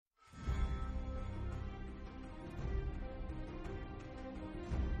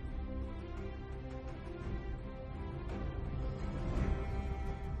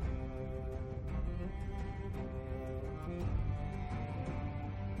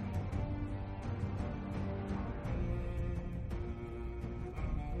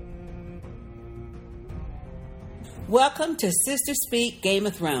Welcome to Sister Speak Game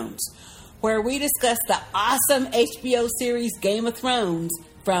of Thrones, where we discuss the awesome HBO series Game of Thrones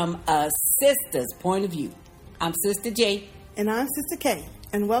from a sister's point of view. I'm Sister J. And I'm Sister K.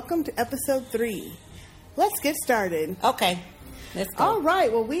 And welcome to episode 3. Let's get started. Okay, let's go. All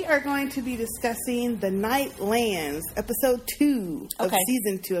right, well, we are going to be discussing The Night Lands, episode 2 of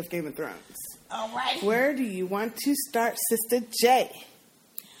season 2 of Game of Thrones. All right. Where do you want to start, Sister J?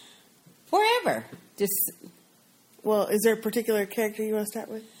 Wherever. Well, is there a particular character you want to start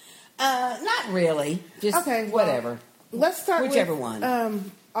with? Not really. Just whatever. Let's start whichever with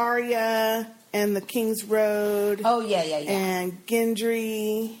one. Arya and the King's Road. Oh, yeah. And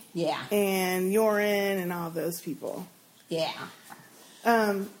Gendry. Yeah. And Yoren and all those people. Yeah.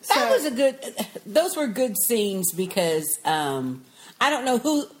 Those were good scenes because I don't know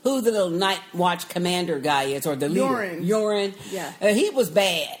who the little Night Watch commander guy is or the leader. Yoren. Yeah. He was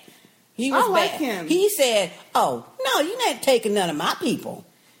bad. I like him. He said, "Oh, no, you're not taking none of my people."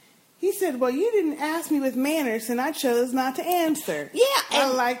 He said, "Well, you didn't ask me with manners, and I chose not to answer." Yeah.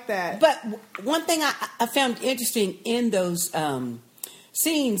 I like that. But one thing I found interesting in those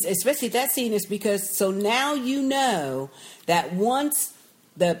scenes, especially that scene, is because so now you know that once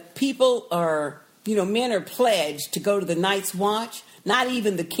the people are, men are pledged to go to the Night's Watch, not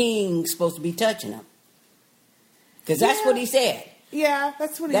even the king's supposed to be touching them. Because that's what he said. Yeah,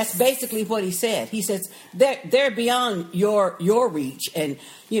 that's basically what he said. He says they're beyond your reach and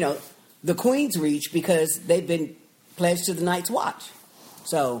the Queen's reach because they've been pledged to the Night's Watch.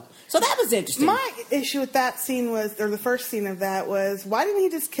 So that was interesting. My issue with that scene was, or the first scene of that was, why didn't he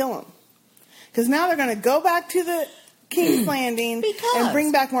just kill him? Because now they're going to go back to the King's Landing and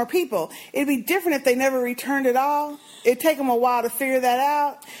bring back more people. It'd be different if they never returned at all. It'd take them a while to figure that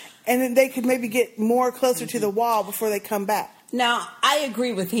out, and then they could maybe get more closer to the wall before they come back. Now, I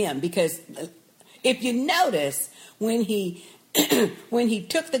agree with him because if you notice when he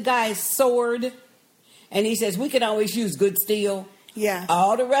took the guy's sword and he says, we can always use good steel. Yeah.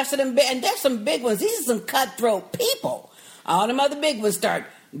 All the rest of them, and there's some big ones. These are some cutthroat people. All them other big ones start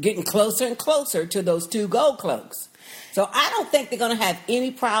getting closer and closer to those 2 gold cloaks. So I don't think they're going to have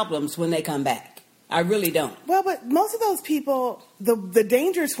any problems when they come back. I really don't. Well, but most of those people, the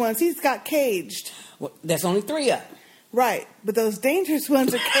dangerous ones, he's got caged. Well, there's only 3 of them. Right, but those dangerous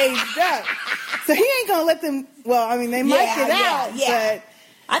ones are caged up. So he ain't going to let them, they might get out, but...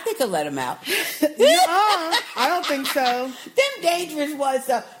 I think he'll let them out. I don't think so. Them dangerous ones,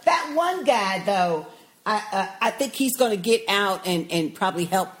 though. That one guy, though, I think he's going to get out and probably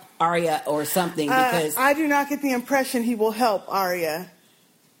help Arya or something because... I do not get the impression he will help Arya.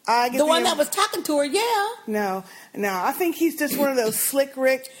 The one that was talking to her, yeah. No, I think he's just one of those slick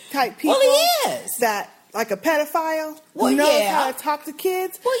Rick type people. Well, he is. That... like a pedophile who knows how to talk to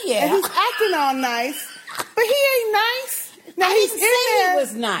kids. Well, yeah. And he's acting all nice, but he ain't nice. Now he's in there. He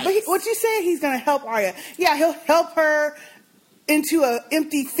was nice. But what you say? He's going to help Arya. Yeah, he'll help her into an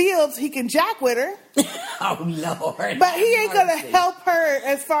empty field so he can jack with her. Oh, Lord. But he ain't going to help her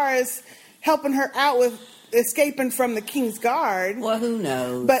as far as helping her out with escaping from the King's Guard. Well, who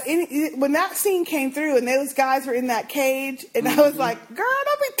knows? But when that scene came through and those guys were in that cage, and I was like, "Girl,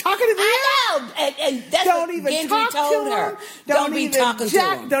 don't be talking to them." I know, and that's don't what even Gendry talk told to her. them. Don't be talking to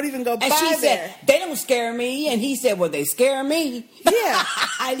them. Don't even go by there. And she there. said, "They don't scare me," and he said, "Well, they scare me." Yeah,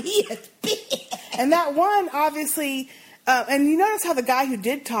 and he is big. And that one, obviously, and you notice how the guy who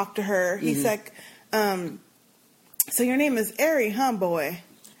did talk to her, he's like, "So your name is Ari, huh, boy?"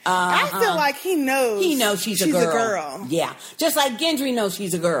 I feel like he knows. He knows she's a girl. Yeah. Just like Gendry knows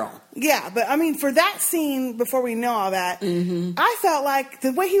she's a girl. Yeah, but for that scene, before we know all that, I felt like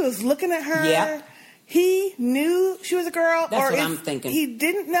the way he was looking at her, he knew she was a girl. That's what I'm thinking. He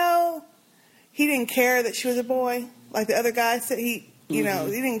didn't know, he didn't care that she was a boy. Like the other guy said, he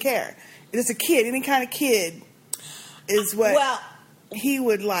didn't care. It's a kid. Any kind of kid is what he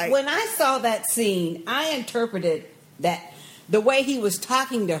would like. When I saw that scene, I interpreted that the way he was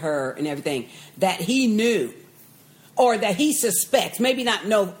talking to her and everything, that he knew or that he suspects, maybe not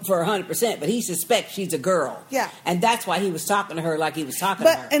know for 100%, but he suspects she's a girl. Yeah. And that's why he was talking to her like he was talking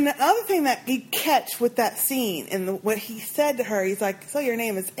to her. And the other thing that he catch with that scene and what he said to her, he's like, "So your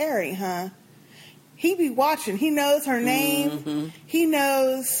name is Ari, huh?" He be watching. He knows her name. Mm-hmm. He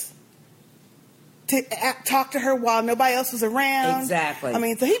knows to talk to her while nobody else was around. Exactly. I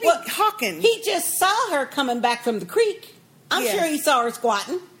mean, so he be hawking. He just saw her coming back from the creek. I'm sure he saw her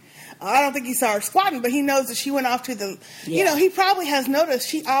squatting. I don't think he saw her squatting, but he knows that she went off to the... Yeah. He probably has noticed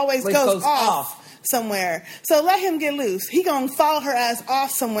she always goes off somewhere. So let him get loose. He going to follow her ass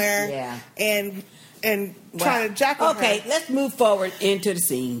off somewhere. Yeah. And and try to jack with her. Okay, let's move forward into the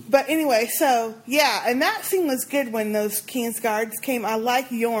scene. But anyway, so yeah, and that scene was good when those King's Guards came. I like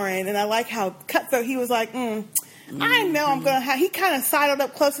Yoren, and I like how cutthroat he was like, I know I'm going to have... He kind of sidled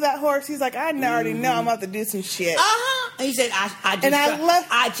up close to that horse. He's like, I already know I'm about to do some shit. Uh-huh. He said,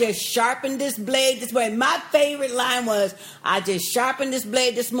 I just sharpened this blade this morning. My favorite line was, I just sharpened this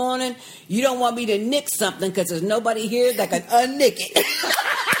blade this morning. You don't want me to nick something because there's nobody here that can unnick it.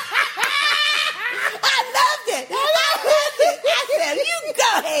 I loved it. I said, you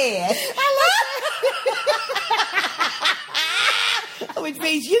go ahead. Which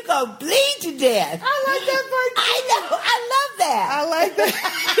means you gonna bleed to death. I like that part too. I know. I love that. I like that.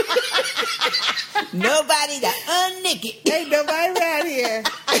 Nobody to unnick it. Ain't nobody around here.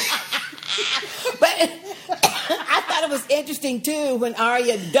 But I thought it was interesting too when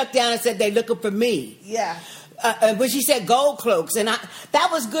Arya ducked down and said they're looking for me. Yeah. But she said gold cloaks, and that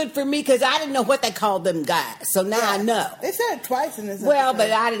was good for me because I didn't know what they called them guys. So now I know. They said it twice in this Well, episode.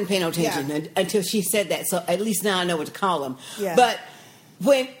 but I didn't pay no attention until she said that. So at least now I know what to call them. Yeah. But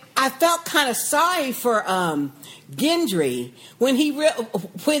when I felt kind of sorry for Gendry when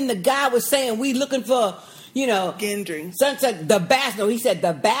when the guy was saying we looking for Gendry. Sunset the bastard. No, he said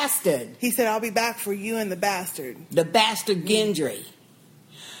the bastard. He said I'll be back for you and the bastard. The bastard Gendry.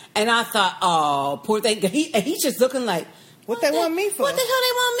 And I thought, oh, poor thing. He's just looking like what they want me for. What the hell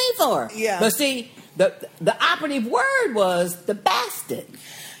they want me for? Yeah. But see, the operative word was the bastard.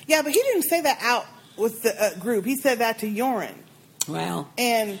 Yeah, but he didn't say that out with the group. He said that to Yoren. Well,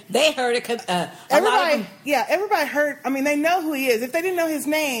 and they heard it. Everybody heard. I mean, they know who he is. If they didn't know his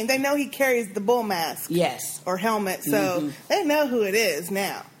name, they know he carries the bull mask, or helmet. So they know who it is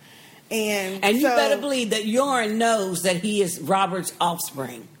now. And you better believe that Yoren knows that he is Robert's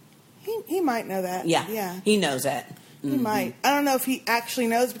offspring. He might know that. Yeah, he knows that. He might. I don't know if he actually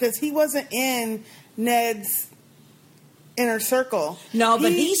knows because he wasn't in Ned's inner circle. No,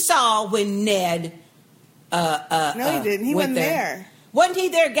 but he saw when Ned. No, he didn't. He wasn't there. Wasn't he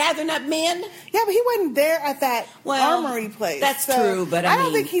there gathering up men? Yeah, but he wasn't there at that armory place. That's true, but I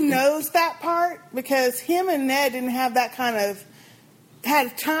don't think he knows that part because him and Ned didn't have that kind of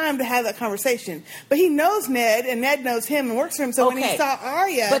had time to have that conversation. But he knows Ned, and Ned knows him and works for him. So when he saw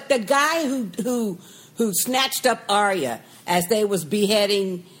Arya, but the guy who snatched up Arya as they was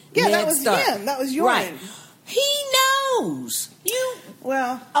beheading, that was him. That was Yoren. Right. He knows.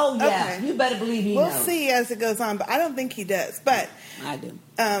 You better believe he knows. We'll see as it goes on, but I don't think he does. But I do.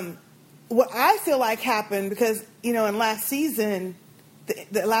 What I feel like happened because in last season,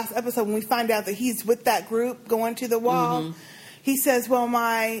 the last episode when we find out that he's with that group going to the wall, he says, "Well,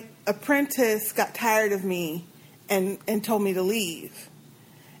 my apprentice got tired of me and told me to leave,"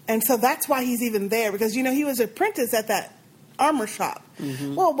 and so that's why he's even there because he was an apprentice at that armor shop.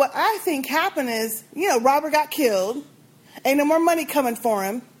 Well, what I think happened is, Robert got killed. Ain't no more money coming for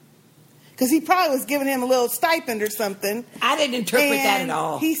him because he probably was giving him a little stipend or something. I didn't interpret that at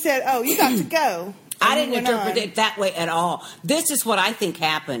all. He said, "Oh, you got to go." I didn't interpret it that way at all. This is what I think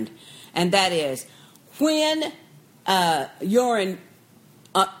happened, and that is when Yoren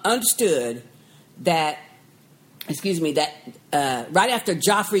understood that. Right after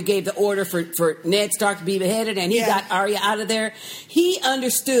Joffrey gave the order for Ned Stark to be beheaded and he got Arya out of there, he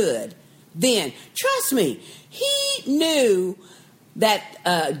understood then. Trust me, he knew that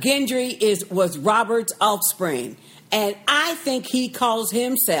Gendry was Robert's offspring. And I think he calls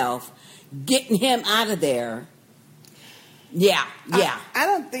himself getting him out of there. Yeah. I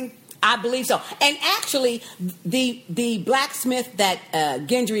don't think... I believe so. And actually, the blacksmith that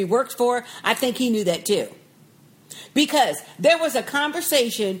Gendry worked for, I think he knew that too. Because there was a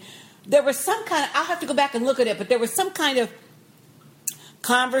conversation, there was some kind of, I'll have to go back and look at it, but there was some kind of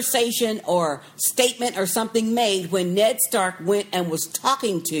conversation or statement or something made when Ned Stark went and was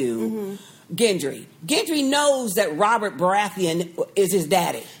talking to Gendry. Gendry knows that Robert Baratheon is his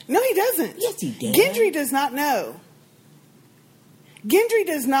daddy. No, he doesn't. Yes, he did. Gendry does not know. Gendry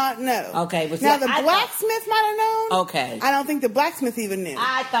does not know. Okay. Now, the blacksmith might have known. Okay. I don't think the blacksmith even knew.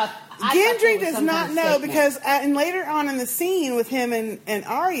 Gendry does not know because and later on in the scene with him and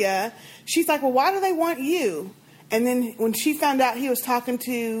Arya, she's like, "Well, why do they want you?" And then when she found out he was talking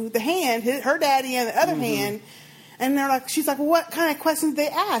to the Hand, her daddy and the other Hand, and she's like, "Well, what kind of questions did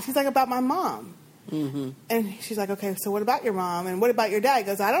they ask?" He's like, "About my mom." And she's like, "Okay, so what about your mom? And what about your dad?" He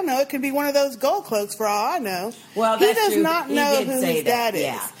goes, "I don't know. It could be one of those gold cloaks for all I know." Well, he does not know who his dad is.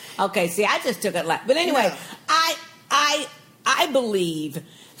 Yeah. Okay. See, I just took it like, but anyway, I believe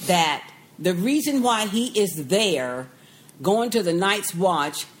that the reason why he is there, going to the Night's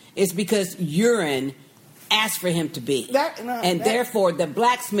Watch, is because Yoren asked for him to be. Therefore, the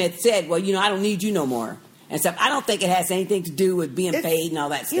blacksmith said, well, I don't need you no more. And stuff. I don't think it has anything to do with being paid and all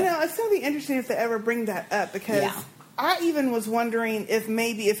that stuff. It's going to be interesting if they ever bring that up, because I even was wondering if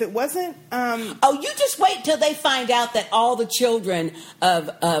it wasn't. You just wait till they find out that all the children of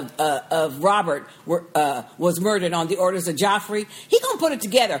Robert was murdered on the orders of Joffrey. He gonna put it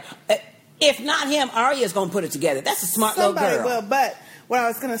together. If not him, Arya's gonna put it together. That's a smart little girl. Somebody will. But what I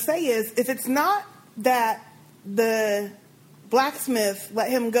was gonna say is, if it's not that the blacksmith let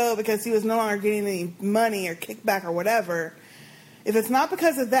him go because he was no longer getting any money or kickback or whatever, if it's not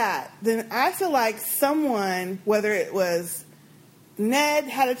because of that, then I feel like someone, whether it was Ned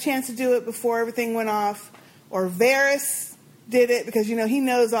had a chance to do it before everything went off, or Varys did it because, he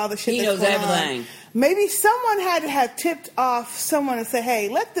knows all the shit that's going on. He knows everything. Maybe someone had to have tipped off someone and say, hey,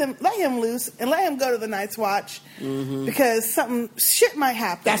 let him loose and let him go to the Night's Watch, because shit might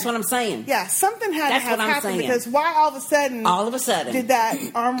happen. That's what I'm saying. Yeah, something had to have happened, because why all of a sudden did that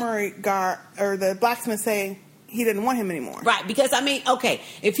armory guard or the blacksmith say he didn't want him anymore? Right, because,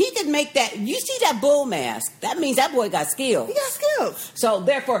 if he could make that... You see that bull mask? That means that boy got skills. He got skills. So,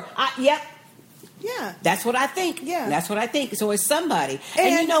 therefore, yeah. That's what I think. Yeah. That's what I think. So it's somebody.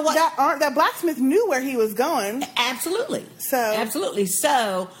 And you know what? That blacksmith knew where he was going. Absolutely.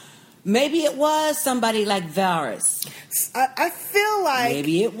 So maybe it was somebody like Varys. I feel like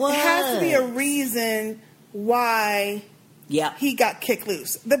maybe it was. There has to be a reason why he got kicked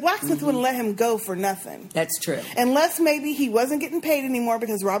loose. The blacksmith wouldn't let him go for nothing. That's true. Unless maybe he wasn't getting paid anymore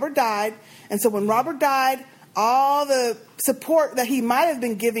because Robert died. And so when Robert died, all the support that he might have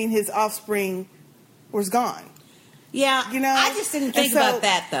been giving his offspring was gone. Yeah, I just didn't think about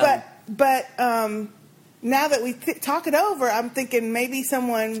that, though. But now that we talk it over, I'm thinking maybe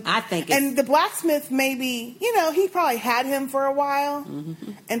someone... And the blacksmith maybe, he probably had him for a while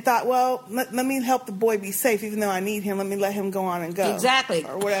and thought, well, let me help the boy be safe. Even though I need him, let him go on and go. Exactly.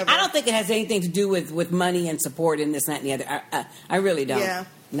 Or whatever. I don't think it has anything to do with money and support and this, that, and the other. I really don't. Yeah.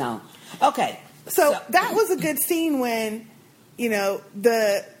 No. Okay. So that was a good scene when,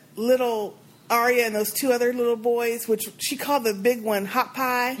 the little... Arya and those two other little boys, which she called the big one Hot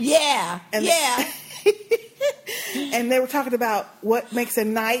Pie. Yeah, and and they were talking about what makes a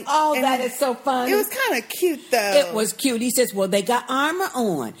knight. Oh, and that is so funny. It was kind of cute, though. It was cute. He says, well, they got armor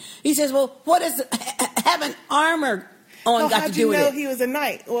on. He says, well, what does having armor on got to do with it? How did you know he was a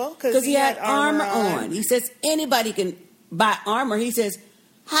knight? Well, because he had armor on. He says, anybody can buy armor. He says,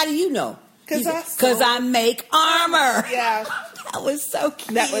 how do you know? Because I make armor. Yeah. That was so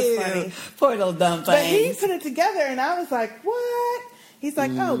cute. That was funny. Poor little dumb thing. But he put it together, and I was like, what? He's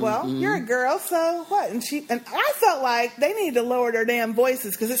like, oh, well, you're a girl, so what? And I felt like they needed to lower their damn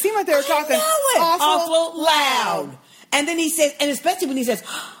voices, because it seemed like they were talking awful loud. And then he says, and especially when he says,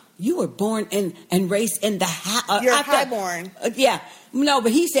 you were born and raised in the house. You're highborn. Yeah. No,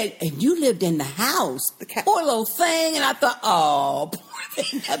 but he said, and you lived in the house. Poor little thing. And I thought, oh, poor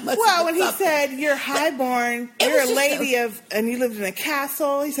thing. That must well, when he said, you're highborn, you're a lady and you lived in a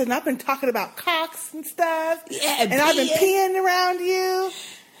castle. He said, and I've been talking about cocks and stuff. Yeah, and I've been peeing around you.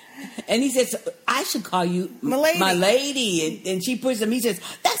 And he says, I should call you my lady. And she pushes him. He says,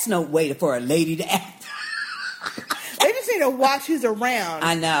 that's no way for a lady to act. They just need to watch who's around.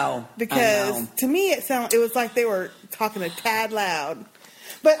 I know. Because to me, it was like they were talking a tad loud.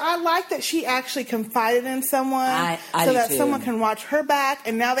 But I like that she actually confided in someone so that someone can watch her back.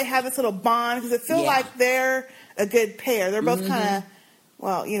 And now they have this little bond because it feels like they're a good pair. They're both kind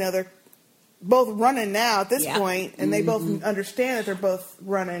of, they're both running now at this point, and they both understand that they're both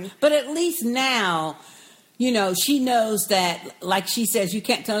running. But at least now, she knows that, like she says, you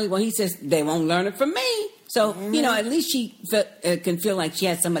can't tell anyone. He says, they won't learn it from me. So, at least she can feel like she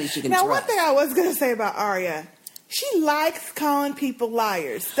has somebody she can trust. Now, one thing I was going to say about Arya, she likes calling people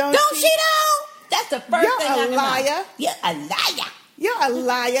liars. Don't she? Know? That's the first thing I know. You're a liar. You're a liar. You're a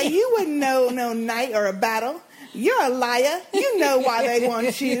liar. You wouldn't know no night or a battle. You're a liar. You know why they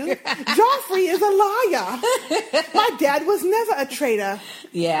want you. Joffrey is a liar. My dad was never a traitor.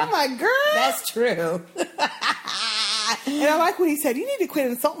 Yeah. I'm like, girl. That's true. And I like when he said, you need to quit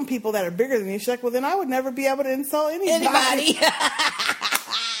insulting people that are bigger than you. She's like, well, then I would never be able to insult anybody.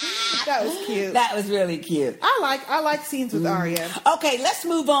 That was cute. That was really cute. I like scenes with Arya. Okay, let's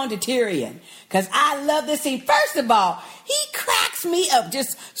move on to Tyrion, because I love this scene. First of all, he cracks me up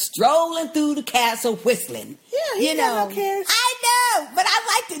just strolling through the castle whistling. Yeah, he no cares. I know, but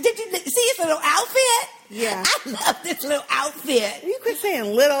I liked it. Did you see his little outfit? Yeah. I love this little outfit. You quit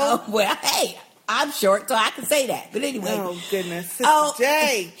saying little. Oh, well, hey, I'm short, so I can say that. But anyway. Oh, goodness. Sister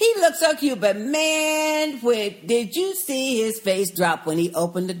J. He looks so cute. But, man, did you see his face drop when he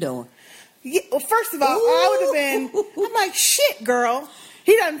opened the door? Yeah, well, first of all, I would have been. I'm like, shit, girl.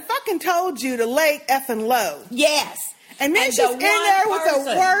 He done fucking told you to lay effing low. Yes. And then she's in there with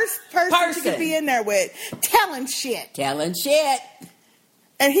the worst person she could be in there with, telling shit.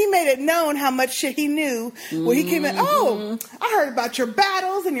 And he made it known how much shit he knew when he came in. Oh, I heard about your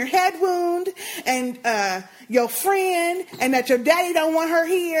battles and your head wound and your friend and that your daddy don't want her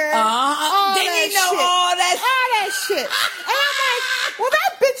here. Didn't he know all that shit? And I'm like, well,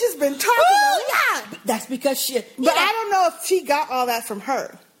 that bitch has been talking a lot. That's because shit. But I don't know if she got all that from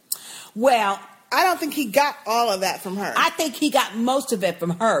her. Well, I don't think he got all of that from her. I think he got most of it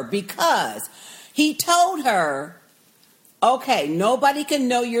from her because he told her, okay, nobody can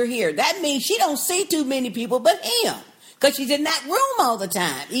know you're here. That means she don't see too many people but him. Because she's in that room all the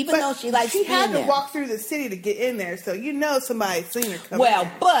time, even though she likes being there. She had to walk through the city to get in there, so you know somebody's seen her coming.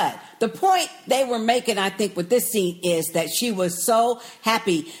 Well, but the point they were making, I think, with this scene is that she was so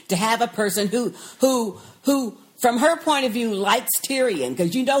happy to have a person who from her point of view, likes Tyrion,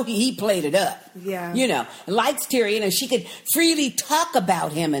 because you know he played it up. Yeah. You know, likes Tyrion, and she could freely talk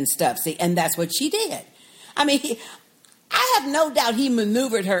about him and stuff, see, and that's what she did. I mean, I have no doubt he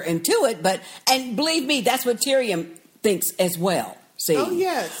maneuvered her into it, and believe me, that's what Tyrion thinks as well. See? Oh,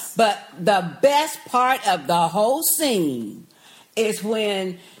 yes. But the best part of the whole scene is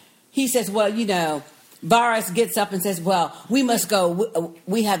when he says, well, you know, Varys gets up and says, well, we must go.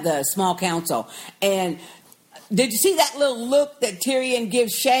 We have the small council. And did you see that little look that Tyrion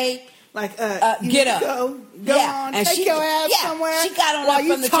gives Shay? Like, get up. Go on, and take your ass somewhere. She got on up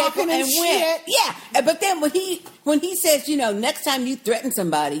from the table and went. Yeah, but then when he says, you know, next time you threaten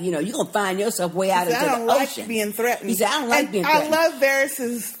somebody, you know, you're going to find yourself way out into the ocean. I don't like being threatened. He said, I don't like being threatened. I love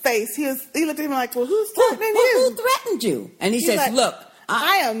Varys' face. He looked at him like, well, who's threatening you? Who threatened you? And he says, like, look.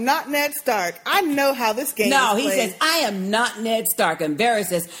 I am not Ned Stark. I know how this game is played. No, he says, I am not Ned Stark. And Varys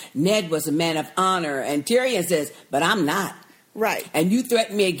says, Ned was a man of honor. And Tyrion says, but I'm not. Right. And you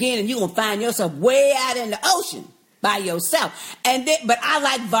threaten me again, and you're going to find yourself way out in the ocean by yourself. And then, but I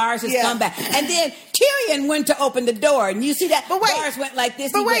like Varys' comeback. And then Tyrion went to open the door, and you see that Varys went like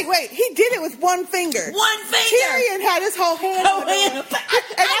this. But wait, he did it with one finger. One finger. Tyrion had his whole hand on it. And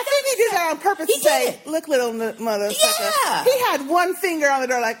I think he did that on purpose to say, look, little mother. Yeah. He had one finger on the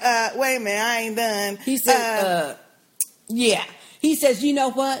door like, wait a minute, I ain't done. He said, yeah. He says, you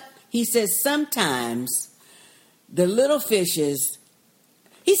know what? He says, sometimes the little fishes,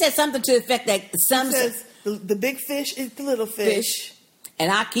 he said something to the effect that some says the big fish is the little fish.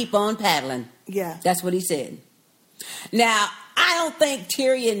 And I keep on paddling. Yeah. That's what he said. Now, I don't think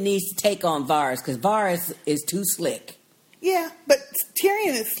Tyrion needs to take on Varys because Varys is too slick. Yeah, but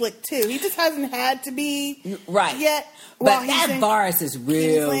Tyrion is slick too. He just hasn't had to be right yet. But that Varys is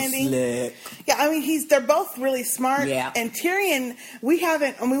real slick. Yeah, I mean they're both really smart. Yeah. And Tyrion,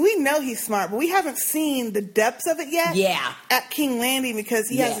 we know he's smart, but we haven't seen the depths of it yet. Yeah. At King Landing because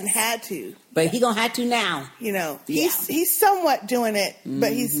he hasn't had to. But he gonna have to now. You know, he's somewhat doing it,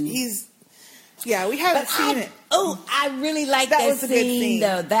 but he's we haven't seen it. Oh, I really like that was a good scene,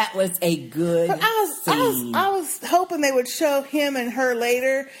 though. That was a good scene. I was hoping they would show him and her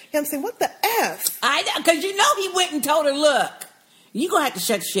later. Him saying, "What the F?" I know, because you know he went and told her, "Look, you gonna have to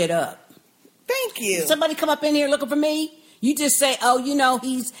shut shit up." Thank you. Somebody come up in here looking for me. You just say, "Oh, you know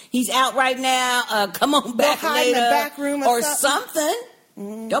he's out right now. Come on back later, in the back room or something."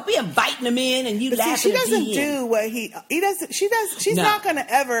 Mm-hmm. Don't be inviting him in and you laughing. She doesn't do what he doesn't. She does. She's not going to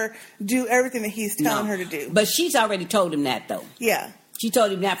ever do everything that he's telling her to do. But she's already told him that, though. Yeah, she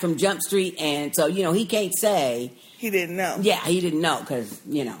told him that from Jump Street, and so you know he can't say he didn't know. Yeah, he didn't know because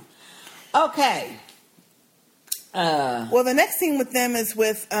you know. Okay. Well, the next scene with them is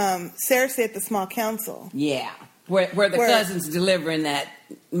with Cersei at the small council. Yeah, where the cousins delivering that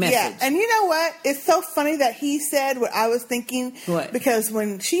message. Yeah, and you know what? It's so funny that he said what I was thinking. What? Because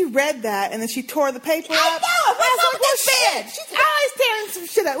when she read that and then she tore the paper up. I know. What's up with this shit? She's always tearing some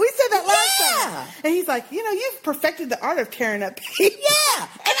shit up. We said that last time. And he's like, you know, you've perfected the art of tearing up paper. Yeah. And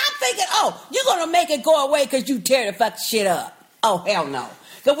I'm thinking, oh, you're going to make it go away because you tear the fuck shit up. Oh, hell no.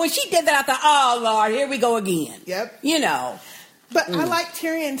 So when she did that, I thought, oh, Lord, here we go again. Yep. You know. But I like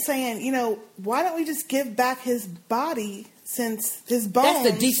Tyrion saying, you know, why don't we just give back his body since his bones...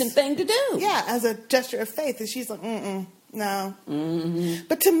 That's a decent thing to do. Yeah, as a gesture of faith. And she's like, no. Mm-hmm.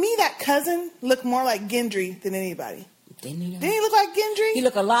 But to me, that cousin looked more like Gendry than anybody. Didn't he? Didn't he look like Gendry? He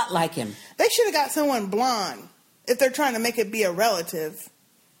looked a lot like him. They should have got someone blonde if they're trying to make it be a relative.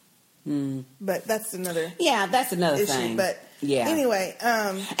 But that's another... Yeah, that's another issue. thing. But yeah. Anyway...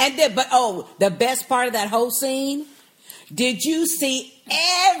 the best part of that whole scene... Did you see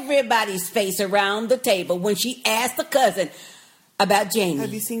everybody's face around the table when she asked the cousin, About Jamie.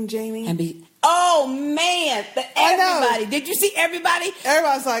 Have you seen Jamie? Oh man, everybody! Did you see everybody?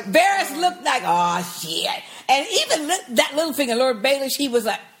 Everybody's like, Varys looked like, oh shit, and even that little finger, Lord Baelish, he was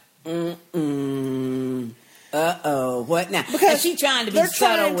like, what now? Because she trying to be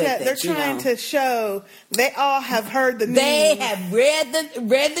subtle with it. They're trying to show they all have heard the news. They have read the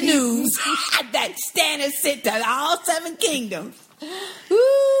news that Stannis sent to all 7 kingdoms.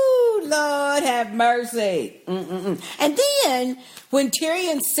 Ooh, Lord have mercy. And then when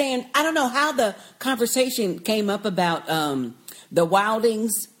Tyrion's saying, I don't know how the conversation came up about the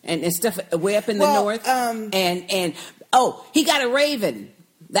wildings and stuff way up in the north, and he got a raven.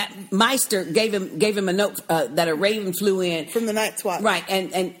 That Meister gave him a note that a raven flew in from the Night's Watch, right?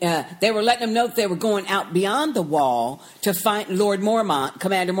 And they were letting him know that they were going out beyond the wall to find Commander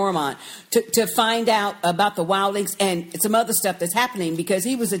Mormont, to find out about the wildlings and some other stuff that's happening because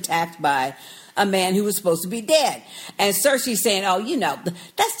he was attacked by a man who was supposed to be dead. And Cersei's saying, "Oh,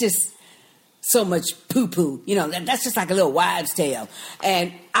 that's just so much poo-poo. That's just like a little wives' tale."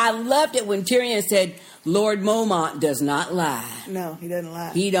 And I loved it when Tyrion said, Lord Mormont does not lie. No, he doesn't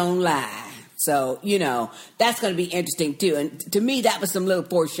lie. He don't lie. So, that's going to be interesting, too. And to me, that was some little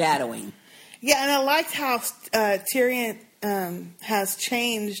foreshadowing. Yeah, and I liked how Tyrion has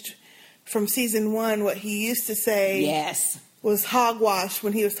changed from season 1. What he used to say was hogwash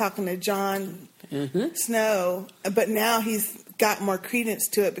when he was talking to Jon Snow. But now he's got more credence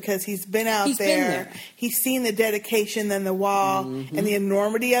to it because he's been out there. He's seen the dedication and the wall and the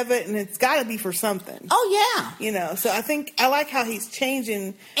enormity of it, and it's got to be for something. Oh yeah, So I think I like how he's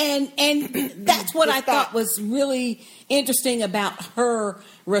changing, and that's what I thought was really interesting about her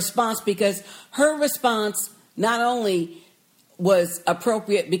response, because her response not only was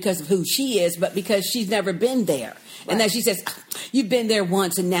appropriate because of who she is, but because she's never been there. And then she says, you've been there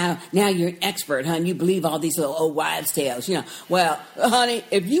once, and now you're an expert, hon. You believe all these little old wives' tales. Well, honey,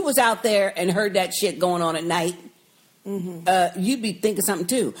 if you was out there and heard that shit going on at night, you'd be thinking something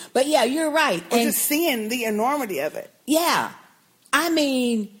too. But yeah, you're right. Or just seeing the enormity of it. Yeah. I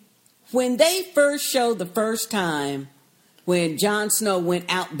mean, when they first showed the first time when Jon Snow went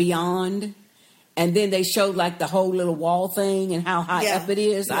out beyond, and then they showed like the whole little wall thing and how high up it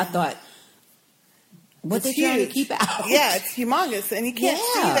is, I thought, what they trying to keep out? Yeah, it's humongous. And you can't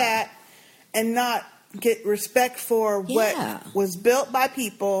see that and not get respect for what was built by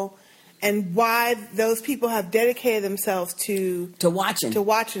people and why those people have dedicated themselves to watching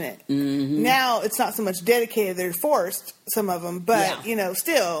it. Now it's not so much dedicated, they're forced, some of them, but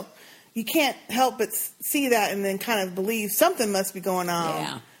still you can't help but see that and then kind of believe something must be going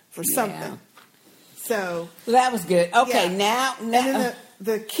on for something. So that was good. Okay, now and then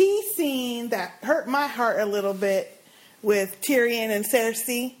the key scene that hurt my heart a little bit with Tyrion and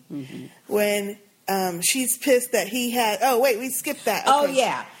Cersei when she's pissed that he had. Oh wait, we skipped that. Okay. Oh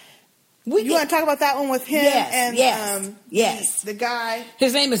yeah, you want to talk about that one with him and the guy.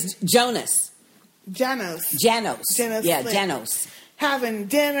 His name is Janos. Janos. Yeah, Janos. Having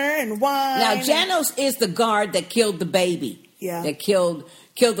dinner and wine. Now Janos is the guard that killed the baby. Yeah, that killed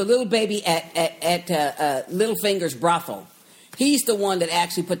the little baby at Littlefinger's brothel. He's the one that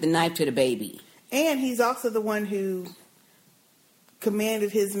actually put the knife to the baby. And he's also the one who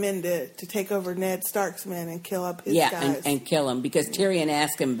commanded his men to take over Ned Stark's men and kill up his guys. and kill him, because Tyrion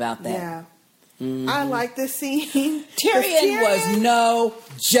asked him about that. Yeah. I like this scene. Tyrion was no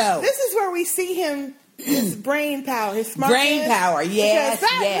joke. This is where we see him, his brain power, his smartness. Brain power, yes. Because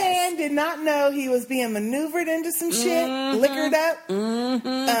that man did not know he was being maneuvered into some shit, liquored up.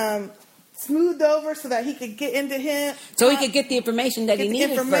 Smoothed over so that he could get into him. So he could get the information that he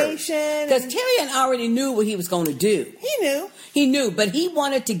needed first. Because Tyrion already knew what he was going to do. He knew, but he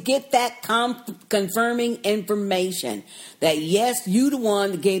wanted to get that confirming information. That yes, you the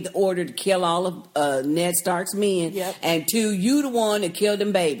one that gave the order to kill all of Ned Stark's men. Yep. And 2, you the one that killed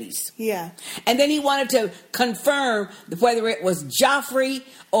them babies. Yeah. And then he wanted to confirm whether it was Joffrey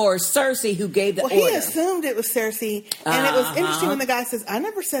or Cersei who gave the order. He assumed it was Cersei. And it was interesting when the guy says, I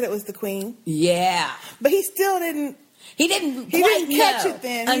never said it was the queen. Yeah. But he still didn't. He didn't catch it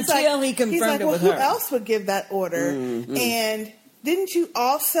then. Until he confirmed it with her. Who else would give that order? And didn't you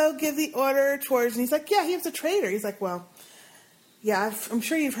also give the order towards... And he's like, yeah, he was a traitor. He's like, well... Yeah, I'm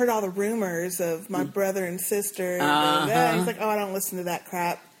sure you've heard all the rumors of my brother and sister. And he's like, oh, I don't listen to that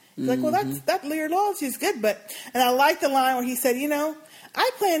crap. He's like, well, that your loyalty is good. And I like the line where he said,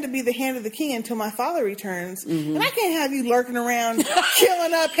 I plan to be the hand of the king until my father returns. And I can't have you lurking around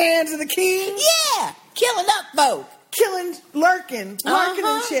killing up hands of the king. Yeah, killing up folk. Lurking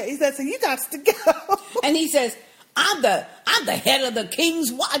and shit. He said, so you got to go. And he says, I'm the head of the king's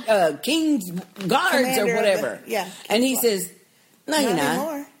guards, commander or whatever. Yeah. And he says, No, you're not.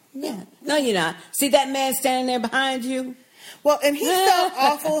 Anymore. No. Yeah. No, you're not. See that man standing there behind you? Well, and he felt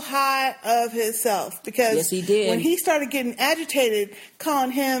awful high of himself because yes, he did. When he started getting agitated, calling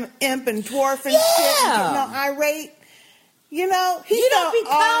him imp and dwarf and yeah. shit, and getting all irate, he don't be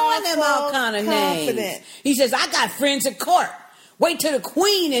calling him all kind of names. He says, "I got friends at court. Wait till the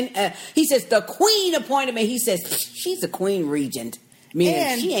queen." And he says, "The queen appointed me." He says, "She's a queen regent." Meaning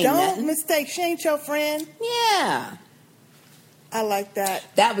and she ain't don't nothing. mistake, she ain't your friend. Yeah, I like that.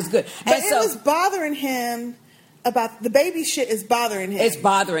 That was good. But and it was bothering him. About the baby shit is bothering him. It's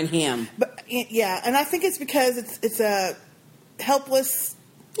bothering him. But yeah, and I think it's because it's a helpless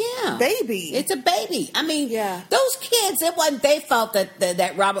baby. It's a baby. I mean, yeah. Those kids, it wasn't they fault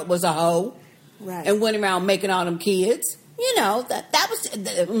that Robert was a hoe, right? And went around making all them kids. That was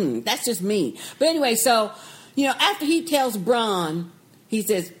that's just me. But anyway, so after he tells Bronn, he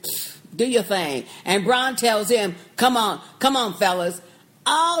says, "Do your thing," and Bronn tells him, "Come on, fellas."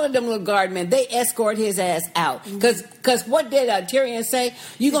 All of them little guardmen, they escort his ass out. Because what did Tyrion say?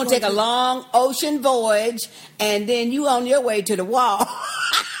 You're going to take a long ocean voyage, and then you on your way to the wall.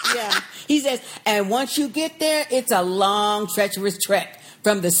 Yeah. He says, and once you get there, it's a long, treacherous trek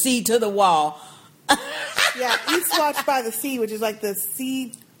from the sea to the wall. Yeah, Eastwatch by the Sea, which is like the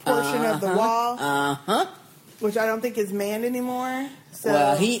sea portion of the wall. Which I don't think is manned anymore. So.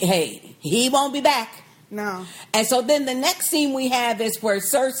 Well, he won't be back. No. And so then the next scene we have is where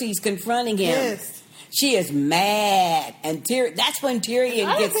Cersei's confronting him. Yes. She is mad. And that's when Tyrion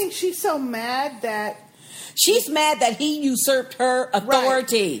I don't think she's so mad that... She's mad that he usurped her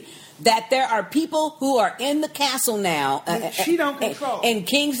authority. Right. That there are people who are in the castle now. She don't control. In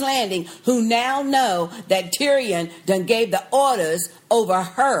King's Landing who now know that Tyrion done gave the orders over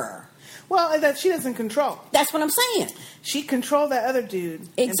her. Well, that she doesn't control. That's what I'm saying. She controlled that other dude.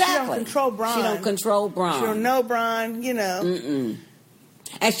 Exactly. And she don't control Bronn. She don't control Bronn. She don't know Bronn, Mm-mm.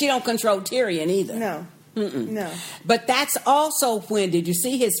 And she don't control Tyrion either. No. Mm-mm. No. But that's also when, did you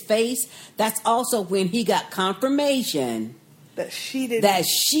see his face? That's also when he got confirmation that she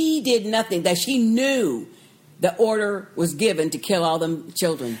did nothing, that she knew the order was given to kill all them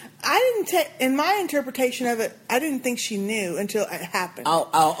children. In my interpretation of it, I didn't think she knew until it happened.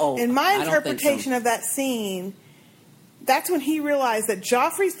 Oh. In my interpretation of that scene, that's when he realized that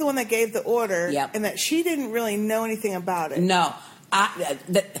Joffrey's the one that gave the order, and that she didn't really know anything about it. No.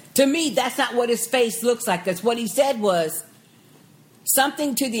 To me, that's not what his face looks like. That's what he said was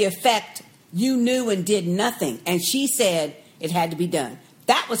something to the effect, you knew and did nothing. And she said it had to be done.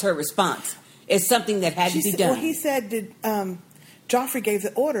 That was her response. It's something that had to be done. Well, he said, Joffrey gave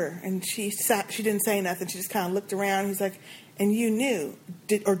the order, and she didn't say nothing. She just kind of looked around. He's like, and you knew.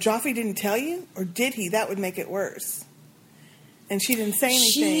 Or Joffrey didn't tell you? Or did he? That would make it worse. And she didn't say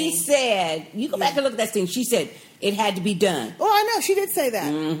anything. She said, you go back and look at that thing. She said it had to be done. Oh, I know. She did say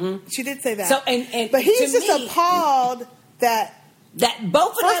that. Mm-hmm. She did say that. So, but he's just appalled that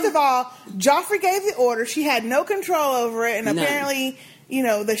both of them. First of all, Joffrey gave the order. She had no control over it, and apparently,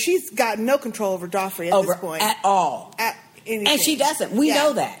 that she's got no control over Joffrey at this point at all. At anything. And she doesn't. We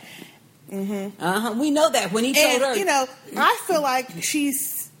know that. Mm-hmm. We know that when he told her. I feel like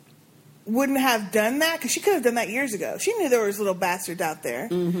wouldn't have done that because she could have done that years ago. She knew there was little bastards out there,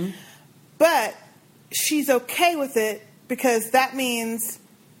 but she's okay with it because that means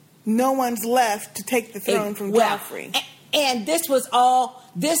no one's left to take the throne from Joffrey. And this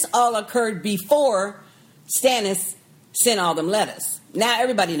all occurred before Stannis sent all them letters. Now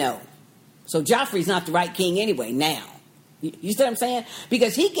everybody know. So Joffrey's not the right king anyway now. You see what I'm saying?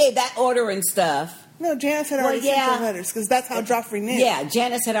 Because he gave that order and stuff. No, Janice had already sent the letters because that's how Joffrey knew. Yeah,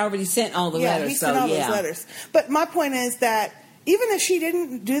 Janice had already sent all the letters. He sent all those letters. But my point is that even if she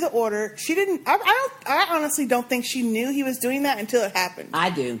didn't do the order, she didn't. I honestly don't think she knew he was doing that until it happened.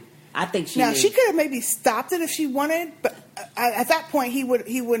 I do. I think she knew. She could have maybe stopped it if she wanted, but at that point he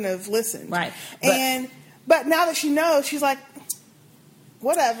wouldn't have listened. Right. But now that she knows, she's like,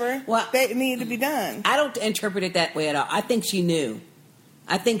 whatever. Well, they need to be done. I don't interpret it that way at all. I think she knew.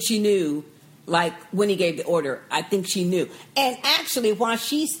 Like when he gave the order, I think she knew. And actually, while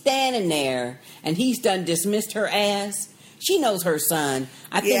she's standing there and he's done dismissed her ass, she knows her son.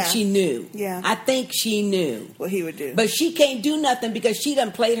 I think she knew. Yeah. I think she knew what he would do. But she can't do nothing because she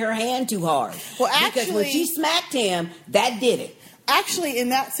done played her hand too hard. Well, actually, because when she smacked him, that did it. Actually, in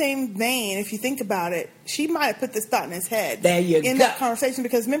that same vein, if you think about it, she might have put this thought in his head. There you go. In that conversation,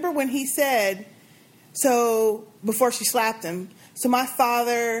 because remember when he said, so before she slapped him, so my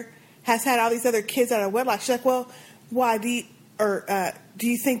father has had all these other kids out of wedlock. She's like, well, why do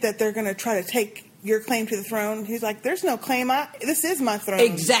you think that they're going to try to take your claim to the throne. He's like, there's no claim. This is my throne.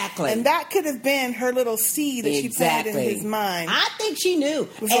 Exactly. And that could have been her little seed that she planted in his mind. I think she knew.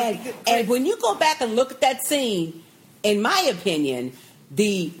 And when you go back and look at that scene, in my opinion,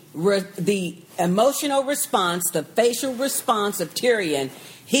 the emotional response, the facial response of Tyrion,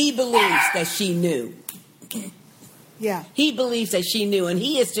 he believes that she knew. Yeah. He believes that she knew, and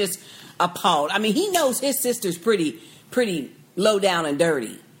he is just appalled. I mean, he knows his sister's pretty low down and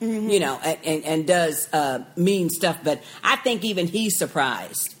dirty, you know, and does mean stuff. But I think even he's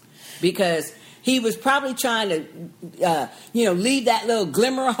surprised because he was probably trying to, leave that little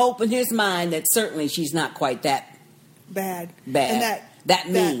glimmer of hope in his mind that certainly she's not quite that bad. And that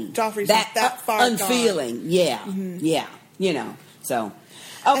mean. Joffrey's that far unfeeling. Gone. Yeah. Mm-hmm. Yeah. You know, so.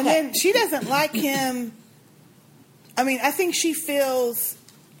 Okay. And then she doesn't like him. I mean, I think she feels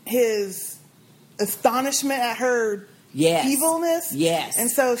his astonishment at her evilness. Yes.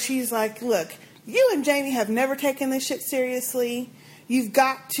 And so she's like, look, you and Jamie have never taken this shit seriously. You've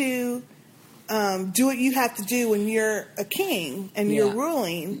got to do what you have to do when you're a king and you're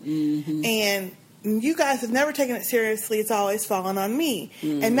ruling. Mm-hmm. And you guys have never taken it seriously. It's always fallen on me.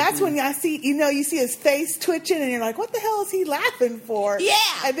 Mm-hmm. And that's when I see, you see his face twitching and you're like, what the hell is he laughing for? Yeah.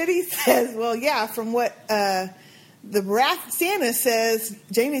 And then he says, well, yeah, from what the Wrath Santa says,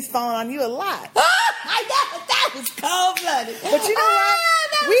 Jamie's falling on you a lot. I know, that was cold-blooded. But you know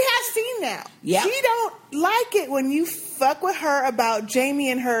what? We have seen now. Yep. She don't like it when you fuck with her about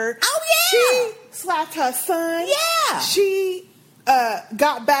Jamie and her. Oh, yeah. She slapped her son. Yeah. She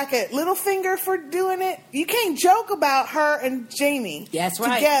got back at Littlefinger for doing it. You can't joke about her and Jamie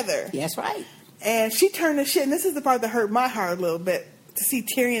together. That's right. And she turned the shit, and this is the part that hurt my heart a little bit, to see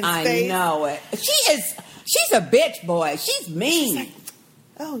Tyrion's face. I know it. She's a bitch, boy. She's mean. She's like,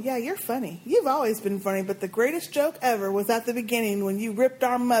 oh, yeah, you're funny. You've always been funny, but the greatest joke ever was at the beginning when you ripped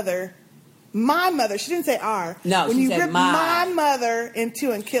our mother, my mother. She didn't say our. No, when she you said ripped my mother in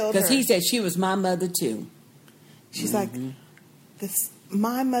two and killed her. Because he said she was my mother, too. She's like,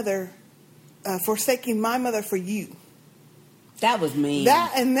 my mother, forsaking my mother for you. That was mean.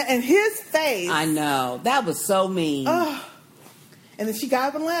 That and his face. I know. That was so mean. Oh. And then she got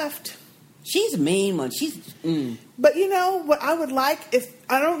up and left. She's a mean one. But you know what I would like,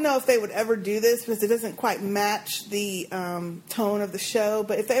 I don't know if they would ever do this because it doesn't quite match the tone of the show,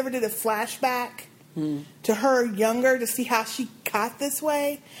 but if they ever did a flashback to her younger to see how she got this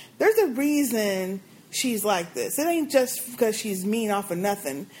way, there's a reason she's like this. It ain't just because she's mean off of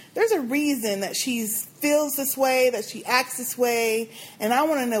nothing. There's a reason that she feels this way, that she acts this way, and I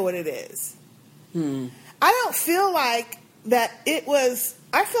want to know what it is. I don't feel like that it was,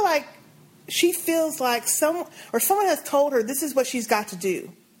 I feel like she feels like someone has told her this is what she's got to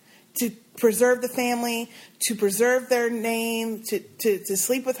do to preserve the family, to preserve their name, to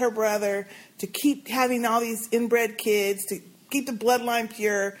sleep with her brother, to keep having all these inbred kids, to keep the bloodline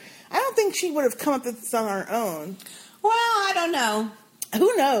pure. I don't think she would have come up with this on her own. Well, I don't know.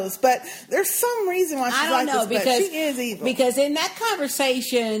 Who knows? But there's some reason why she's like this, because she is evil. Because in that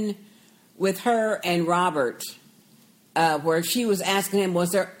conversation with her and Robert, where she was asking him,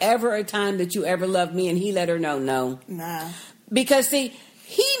 was there ever a time that you ever loved me? And he let her know, no. Nah. Because, see,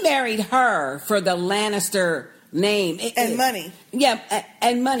 he married her for the Lannister name. Money. Yeah,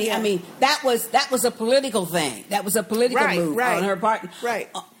 and money. Yeah. I mean, that was a political thing. That was a political move on her part. Right.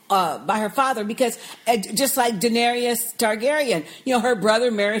 By her father, because just like Daenerys Targaryen, her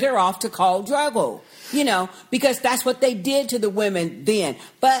brother married her off to Khal Drogo, because that's what they did to the women then.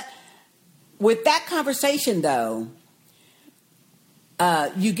 But with that conversation, though,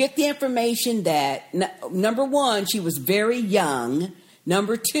 you get the information that, number one, she was very young.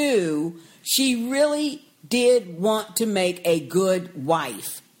 Number two, she really did want to make a good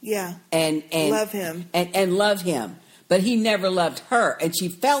wife. Yeah. And love him. And love him. But he never loved her. And she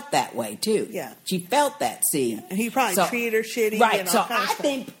felt that way, too. Yeah. She felt that, see. Yeah. And he probably treated her shitty. Right. And so all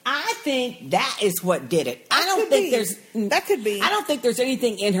kinds I think that is what did it. That could be. I don't think there's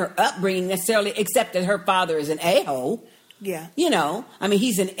anything in her upbringing necessarily, except that her father is an a-hole. Yeah. I mean,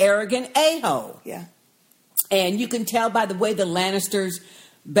 he's an arrogant a-hole. Yeah. And you can tell by the way the Lannisters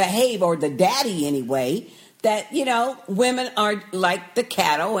behave, or the daddy anyway, that, women are like the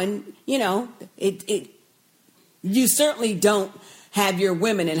cattle, and, you certainly don't have your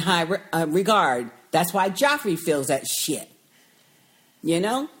women in high regard. That's why Joffrey feels that shit.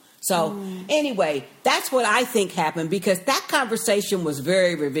 So, anyway, that's what I think happened, because that conversation was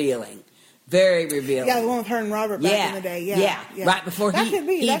very revealing. Very revealing. Yeah, the one with her and Robert back in the day. Yeah. Right before he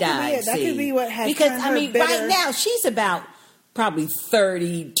died. That could be what had because, turned her bitter. Right now, she's about probably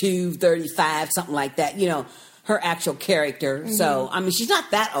 32, 35, something like that. Her actual character. Mm-hmm. So, she's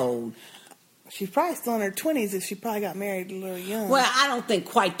not that old. She's probably still in her 20s if she probably got married a little young. Well, I don't think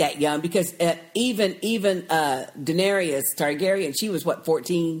quite that young because even Daenerys Targaryen, she was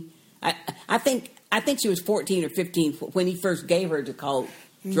 14. I think she was 14 or 15 when he first gave her to call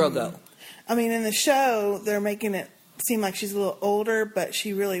Drogo. I mean, in the show, they're making it seem like she's a little older, but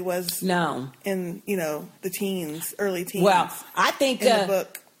she really was in the teens, early teens. Well, I think in the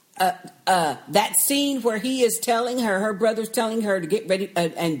book. That scene where he is telling her brother's telling her to get ready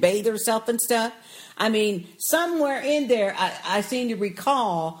and bathe herself and stuff. I mean, somewhere in there, I seem to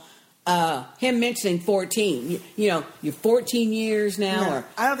recall him mentioning 14. You're 14 years now, no, or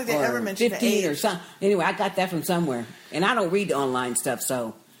I don't think they ever mentioned 15 the age. or something. Anyway, I got that from somewhere, and I don't read the online stuff.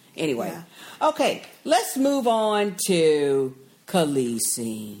 So anyway, okay, let's move on to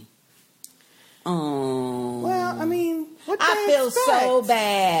Khaleesi. Oh, well, I mean. I feel so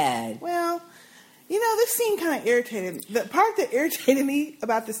bad. Well, this scene kind of irritated me. The part that irritated me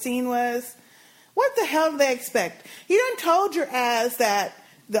about the scene was, what the hell do they expect? You done told your ass that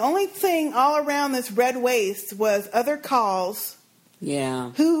the only thing all around this red waste was other calls. Yeah.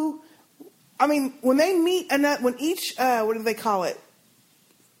 When they meet, when each, what do they call it?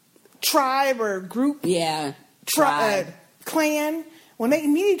 Tribe or group? Yeah. Clan. When they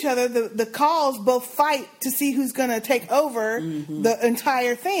meet each other, the calls both fight to see who's going to take over the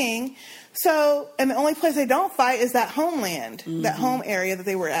entire thing. So, and the only place they don't fight is that homeland, that home area that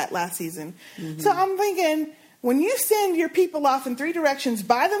they were at last season. So I'm thinking, when you send your people off in 3 directions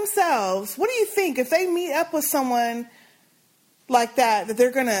by themselves, what do you think? If they meet up with someone like that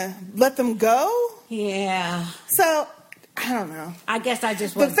they're going to let them go? Yeah. So, I don't know. I guess I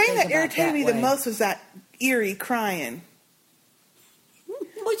just The thing that irritated me the most was that eerie crying.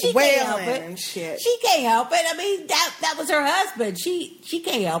 Well, she can't help it. And shit. She can't help it. I mean, that was her husband. She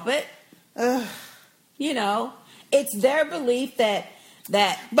can't help it. Ugh. It's their belief that.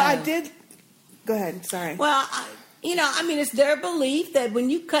 But I did. Go ahead. Sorry. Well, it's their belief that when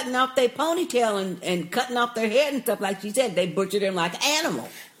you cutting off their ponytail and cutting off their head and stuff, like she said, they butchered him like an animal.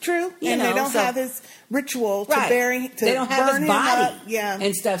 True. They don't have his ritual to bury. They don't have his body. Yeah.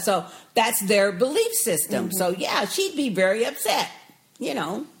 And stuff. So that's their belief system. So yeah, she'd be very upset.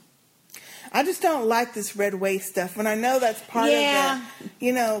 I just don't like this red waste stuff, and I know that's part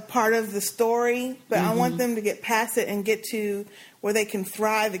of part of the story. But I want them to get past it and get to where they can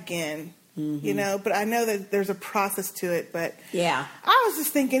thrive again. But I know that there's a process to it. But yeah, I was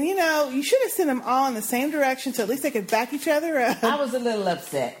just thinking, you should have sent them all in the same direction, so at least they could back each other up. I was a little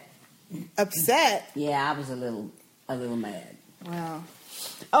upset. Upset? Yeah, I was a little mad. Wow.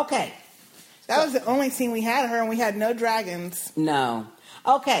 Okay. That was the only scene we had of her, and we had no dragons. No.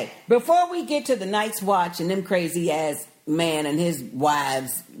 Okay, before we get to the Night's Watch and them crazy-ass man and his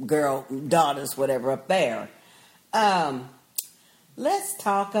wives, daughters, whatever, up there, let's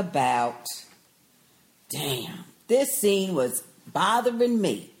talk about... Damn, this scene was bothering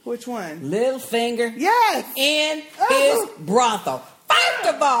me. Which one? Littlefinger. Yes! In his brothel.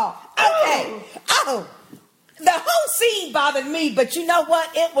 First of all, okay. The whole scene bothered me, but you know what?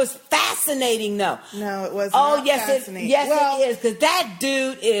 It was fascinating, though. No, it was not fascinating. It is, because that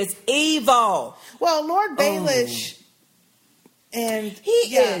dude is evil. Well, Lord Baelish, and he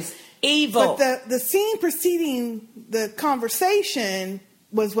is evil. But the scene preceding the conversation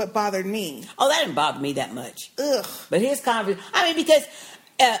was what bothered me. Oh, that didn't bother me that much. Ugh. But his conversation, because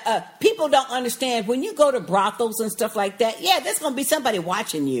people don't understand, when you go to brothels and stuff like that, there's going to be somebody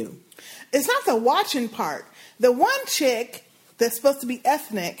watching you. It's not the watching part. The one chick that's supposed to be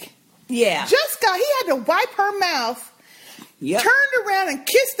ethnic, he had to wipe her mouth, turned around and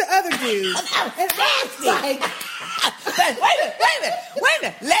kissed the other dude. And I was like, wait a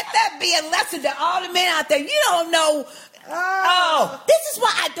minute. Let that be a lesson to all the men out there. You don't know. This is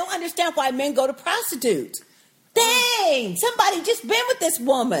why I don't understand why men go to prostitutes. Dang, somebody just been with this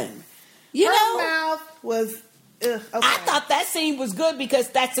woman. Her mouth was... Ugh, okay. I thought that scene was good because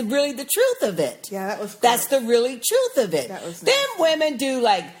that's really the truth of it. Yeah, that was. That's the really truth of it. That was Them women do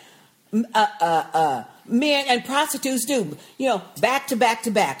like men and prostitutes do. Back to back to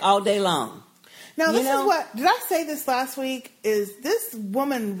back all day long. Now this is what did I say this last week? Is this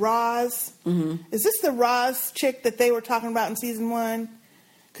woman Roz? Is this the Roz chick that they were talking about in season 1?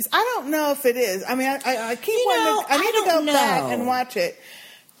 Because I don't know if it is. I mean, I keep wanting. I need to go back and watch it.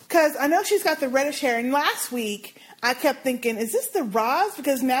 Because I know she's got the reddish hair. And last week, I kept thinking, is this the Roz?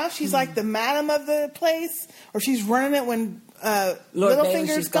 Because now she's like the madam of the place. Or she's running it when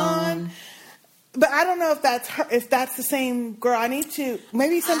Littlefinger's gone. But I don't know if that's her, if that's the same girl. I need to...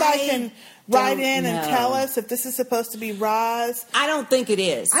 Maybe somebody can write in and tell us if this is supposed to be Roz. I don't think it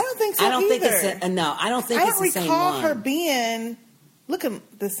is. I don't think so I don't either. think it's... No, I don't think it's the same one. I don't recall her being... looking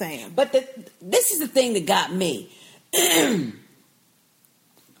the same. But this is the thing that got me.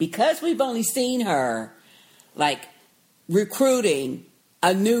 Because we've only seen her, like, recruiting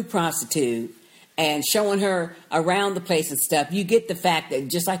a new prostitute and showing her around the place and stuff, you get the fact that,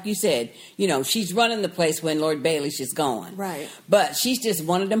 just like you said, you know, she's running the place when Lord Baelish is gone. Right. But she's just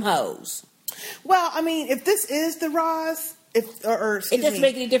one of them hoes. Well, I mean, if this is the Roz, it doesn't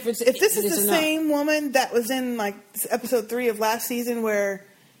make any difference. If this is the same woman that was in, like, episode 3 of last season where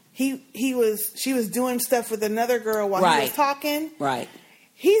she was doing stuff with another girl while he was talking. Right.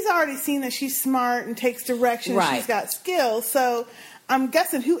 He's already seen that she's smart and takes direction. Right. And she's got skills. So I'm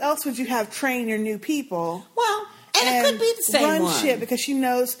guessing who else would you have train your new people? Well, and it could be the same one. Shit because she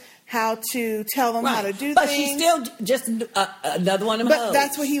knows how to tell them how to do but things. But she's still just another one of them hoes. But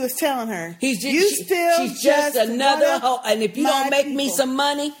that's what he was telling her. She's just another hoe. And if you don't make me some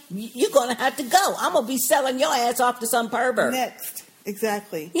money, you're going to have to go. I'm going to be selling your ass off to some pervert. Next.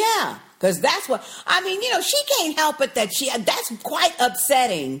 Exactly. Yeah. Because that's what, I mean, you know, she can't help it that that's quite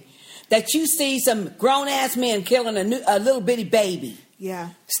upsetting that you see some grown-ass men killing a little bitty baby. Yeah.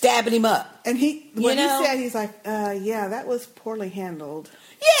 Stabbing him up. And he said, he's like, yeah, that was poorly handled.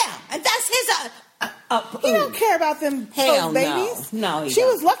 Yeah. And that's his, he don't care about them babies. No, she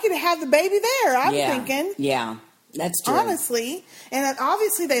was lucky to have the baby there, I'm thinking. Yeah. That's true. Honestly. And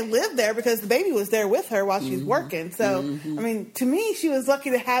obviously they lived there because the baby was there with her while she was working. So, I mean, to me, she was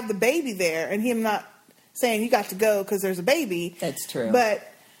lucky to have the baby there and him not saying you got to go because there's a baby. That's true. But,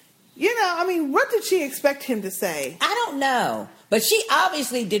 you know, I mean, what did she expect him to say? I don't know. But she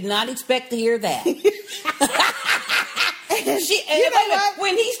obviously did not expect to hear that. When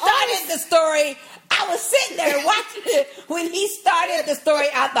he started the story, I was sitting there watching it. When he started the story,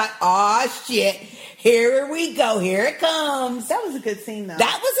 I thought, oh, shit. Here we go. Here it comes. That was a good scene, though.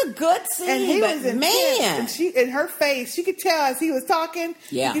 That was a good scene. And he was intense. And in her face, she could tell as he was talking.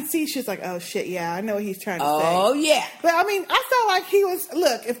 Yeah. You could see she was like, oh, shit, yeah, I know what he's trying to say. Oh, yeah. But, I mean, I felt like he was,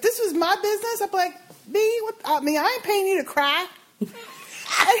 look, if this was my business, I'd be like, I ain't paying you to cry. and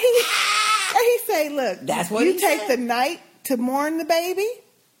he say, look, that's what you take the night to mourn the baby,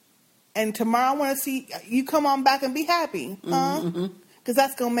 and tomorrow I want to see you come on back and be happy. Because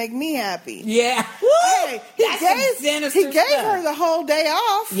that's going to make me happy. Yeah. Hey, he gave her the whole day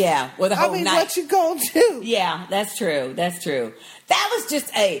off. Yeah, or the whole night. What you going to do? Yeah, that's true. That's true. That was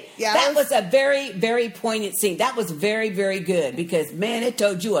just that was a very, very poignant scene. That was very, very good because, man, it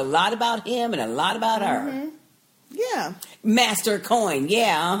told you a lot about him and a lot about her. Yeah. Master Coin.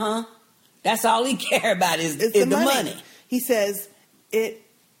 Yeah, That's all he care about is the money. He says,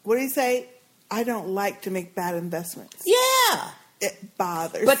 what did he say? I don't like to make bad investments. Yeah. It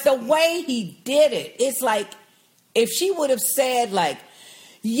bothers But the way he did it, it's like, if she would have said, like,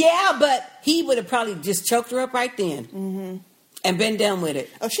 yeah, but he would have probably just choked her up right then. And been done with it.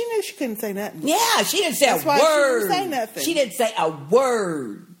 Oh, she knew she couldn't say nothing. Yeah, she didn't say a word. She didn't say nothing. She didn't say a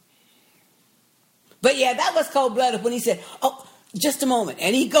word. But yeah, that was cold-blooded when he said, oh, just a moment.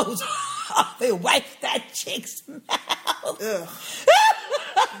 And he goes off and wipes that chick's mouth. Ugh.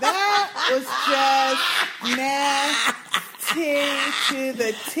 That was just nasty to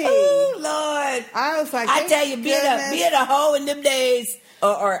the T. Oh, Lord. I was like, I tell you, being a hoe in them days,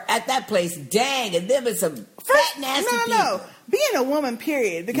 or at that place, dang, and them is some fat, nasty people. No. Being a woman,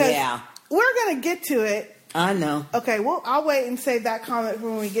 period. Because we're going to get to it. I know. Okay, well, I'll wait and save that comment for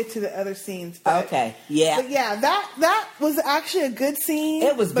when we get to the other scenes. But, okay, yeah. But yeah, that was actually a good scene.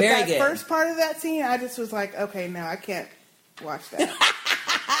 It was very good. But that first part of that scene, I just was like, okay, no, I can't watch that.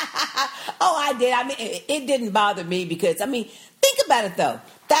 Oh, I did. I mean, it didn't bother me because, I mean, think about it, though.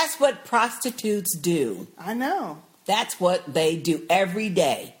 That's what prostitutes do. I know. That's what they do every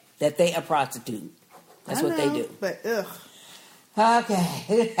day, that they are prostitute. That's what they do. But, ugh.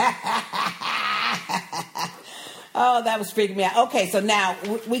 Okay. Oh, that was freaking me out. Okay, so now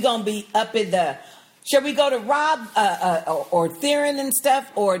we're going to be up in the... Shall we go to Rob or Theron and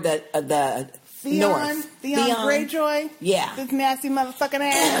stuff? Or the North? Theon Greyjoy? Yeah. This nasty motherfucking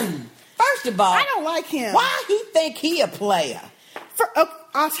ass. First of all... I don't like him. Why he think he a player?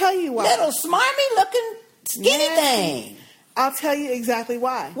 I'll tell you why. Little smarmy looking skinny thing. I'll tell you exactly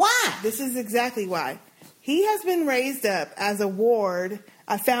why. Why? This is exactly why. He has been raised up as a ward.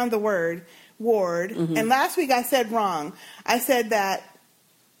 I found the word, ward. And last week I said wrong. I said that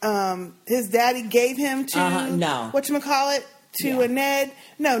his daddy gave him to, whatchamacallit, to a Ned.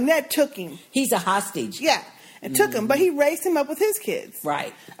 No, Ned took him. He's a hostage. Yeah, and took him. But he raised him up with his kids.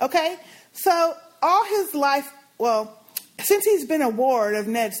 Right. Okay? So all his life, well, since he's been a ward of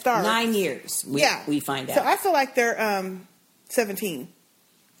Ned Stark. 9 years, we find out. So I feel like they're 17.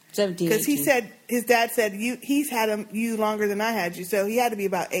 17, because he 18. said his dad said he's had you longer than I had you, so he had to be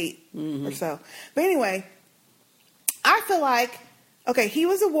about 8 or so. But anyway, I feel like he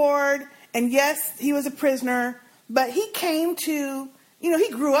was a ward, and yes, he was a prisoner, but he came to he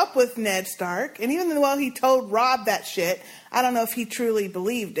grew up with Ned Stark, and even though he told Robb that shit, I don't know if he truly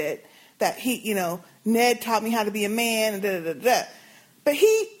believed it. That Ned taught me how to be a man, and da da da da. But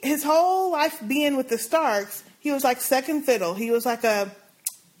his whole life being with the Starks, he was like second fiddle. He was like a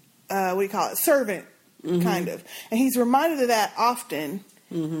servant, kind of. And he's reminded of that often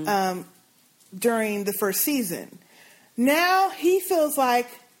during the first season. Now he feels like,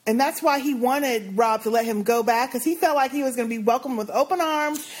 and that's why he wanted Robb to let him go back, because he felt like he was going to be welcomed with open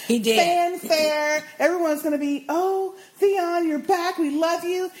arms. He did. Fanfare. Everyone's going to be, oh, Theon, you're back. We love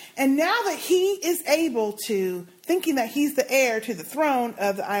you. And now that he is able to, thinking that he's the heir to the throne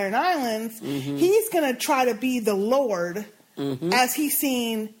of the Iron Islands, he's going to try to be the Lord as he's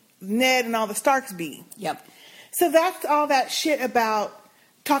seen Ned and all the Starks be. Yep. So that's all that shit about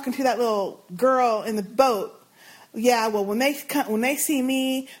talking to that little girl in the boat. Yeah, well, when they see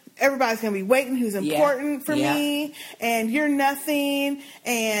me, everybody's going to be waiting who's important for me, and you're nothing,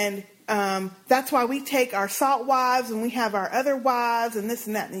 and that's why we take our salt wives and we have our other wives and this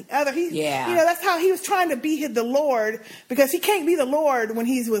and that and the other. That's how he was trying to be the Lord, because he can't be the Lord when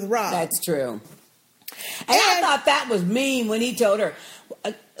he's with Robb. That's true. And I thought that was mean when he told her,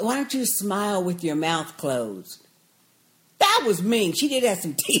 why don't you smile with your mouth closed? That was mean. She did have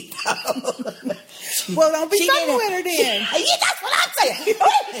some teeth, though. Well, don't be fucking with her then. That's what I'm saying.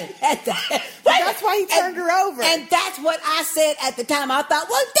 That's why he turned her over. And that's what I said at the time. I thought,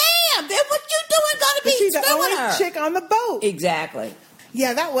 well, damn, then what you doing going to be she's the only her? chick on the boat. Exactly.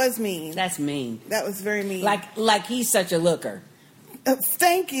 Yeah, that was mean. That's mean. That was very mean. Like he's such a looker.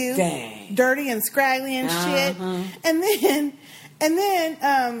 Thank you. Dang. Dirty and scraggly and shit. And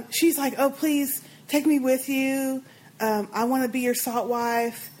then she's like, oh, please take me with you. I want to be your salt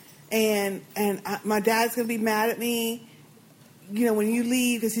wife. And my dad's going to be mad at me, when you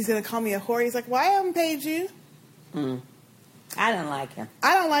leave, because he's going to call me a whore. He's like, well, I haven't paid you. I don't like him.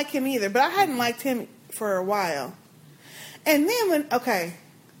 I don't like him either, but I hadn't liked him for a while. And then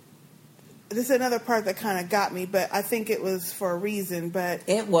this is another part that kind of got me, but I think it was for a reason. But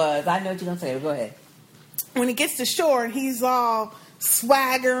it was. I know what you're going to say. Go ahead. When he gets to shore and he's all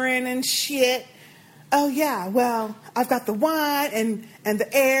swaggering and shit. Oh, yeah, well, I've got the wine and the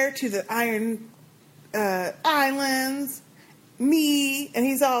heir to the Iron Islands, me, and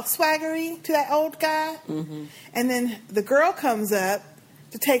he's all swaggery to that old guy. And then the girl comes up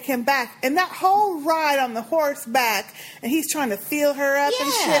to take him back. And that whole ride on the horse back, and he's trying to feel her up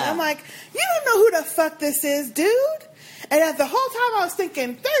and shit. I'm like, you don't know who the fuck this is, dude. And the whole time I was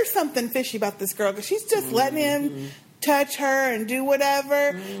thinking, there's something fishy about this girl, because she's just letting him touch her and do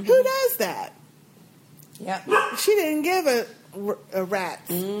whatever. Who does that? Yep. She didn't give a rat.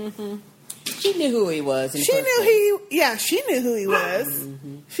 She knew who he was. She knew who he was.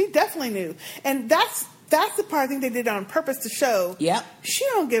 She definitely knew. And that's the part I think they did on purpose to show. Yep. She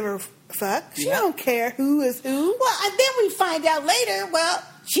don't give a fuck. She don't care who is who. Well, and then we find out later, well,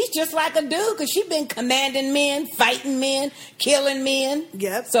 she's just like a dude, because she's been commanding men, fighting men, killing men.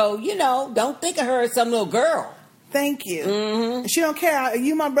 Yep. So, don't think of her as some little girl. Thank you. She don't care. Are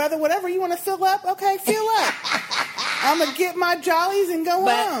you my brother? Whatever you want to fill up, okay, fill up. I'm going to get my jollies and go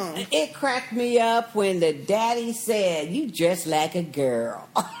on. It cracked me up when the daddy said, you dress like a girl.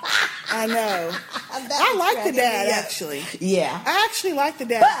 I know. I like the dad, actually. Yeah. I actually like the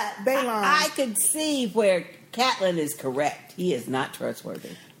dad. But Balon. I could see where Catelyn is correct. He is not trustworthy.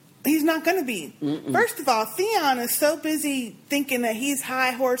 He's not going to be. First of all, Theon is so busy thinking that he's high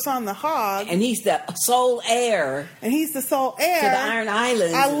horse on the hog. And he's the sole heir. And he's the sole heir. To the Iron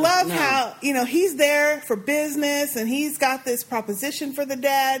Islands. I love how, he's there for business and he's got this proposition for the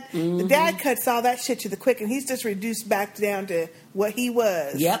dad. The dad cuts all that shit to the quick and he's just reduced back down to what he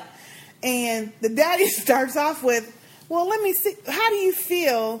was. Yep. And the daddy starts off with, well, let me see. How do you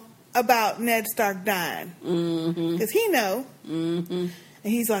feel about Ned Stark dying? Because he know.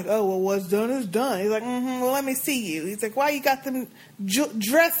 And he's like, oh, well, what's done is done. He's like, well, let me see you. He's like, why you got them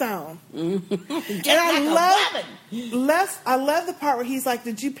dress on? And I love the part where he's like,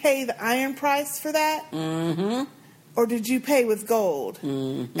 did you pay the iron price for that? Or did you pay with gold?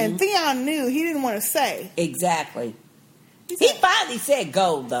 And Theon knew. He didn't want to say. Exactly. He finally said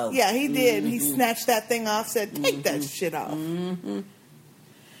gold, though. Yeah, he did. He snatched that thing off, said, take that shit off.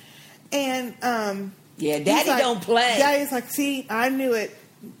 And, yeah, Daddy don't play. Daddy's like, see, I knew it.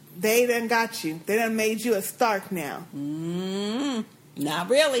 They done got you. They done made you a Stark now. Not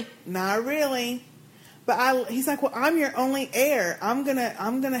really. Not really. But he's like, well, I'm your only heir. I'm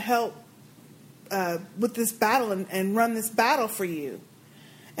gonna help with this battle and run this battle for you.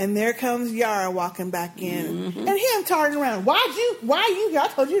 And there comes Yara walking back in, and him turning around. Why you here? I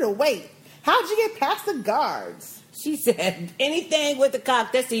told you to wait. How'd you get past the guards? She said, anything with the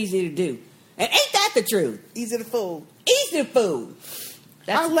cock, that's easy to do. And ain't that the truth? Easy to fool. Easy to fool.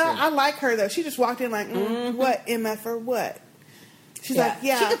 I like her, though. She just walked in like, what, MF or what? She's like,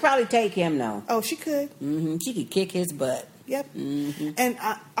 yeah. She could probably take him, though. Oh, she could. She could kick his butt. Yep. And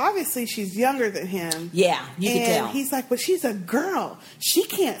obviously she's younger than him. Yeah, you can tell. And he's like, but she's a girl. She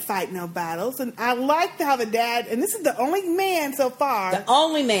can't fight no battles. And I liked how the dad, and this is the only man so far. The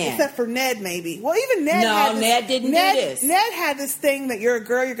only man. Except for Ned, maybe. Well, even Ned Ned didn't do this. Ned had this thing that you're a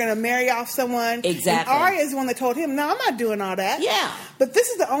girl, you're going to marry off someone. Exactly. And Arya is the one that told him, no, I'm not doing all that. Yeah. But this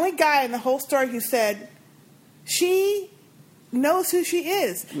is the only guy in the whole story who said, she knows who she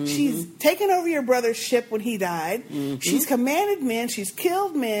is. She's taken over your brother's ship when he died. She's commanded men. She's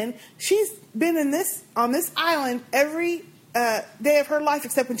killed men. She's been on this island every day of her life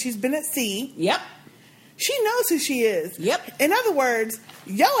except when she's been at sea. Yep. She knows who she is. Yep. In other words,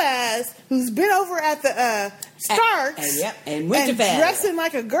 Yoaz, who's been over at the Starks and dressing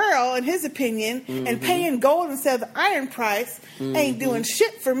like a girl, in his opinion, and paying gold instead of the iron price, ain't doing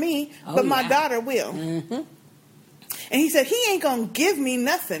shit for me, but my daughter will. And he said, he ain't going to give me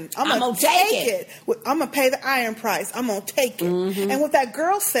nothing. I'm going to take it. I'm going to pay the iron price. I'm going to take it. And what that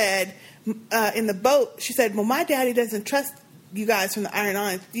girl said in the boat, she said, well, my daddy doesn't trust you guys from the Iron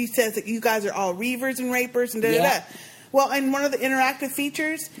Islands. He says that you guys are all reavers and rapers and da-da-da. Well, in one of the interactive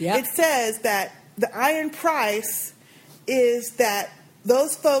features, it says that the iron price is that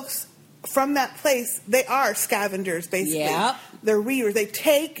those folks from that place, they are scavengers, basically. Yep. They're readers. They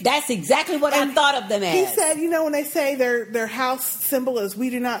take... That's exactly what I thought of them as. He said, when they say their house symbol is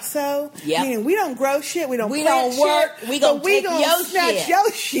we do not sow, meaning we don't grow shit, we don't work, shit, we gonna take your snatch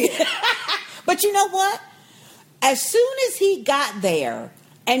your shit. But you know what? As soon as he got there,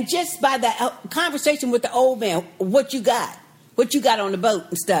 and just by the conversation with the old man, what you got on the boat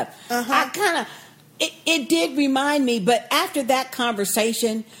and stuff, I kind of... It did remind me, but after that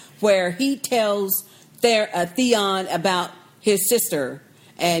conversation where he tells Theon about his sister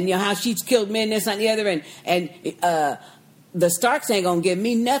and how she's killed men, this and the other, and the Starks ain't gonna give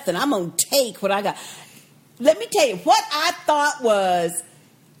me nothing. I'm gonna take what I got. Let me tell you what I thought was,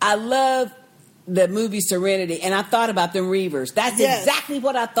 I love the movie Serenity, and I thought about them Reavers. That's exactly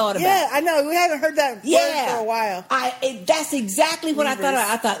what I thought about. Yeah, I know. We haven't heard that word for a while. That's exactly what Reavers. I thought about.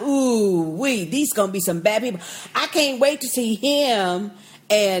 I thought, ooh, these gonna be some bad people. I can't wait to see him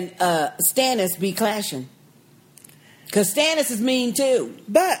and Stannis be clashing. Because Stannis is mean too.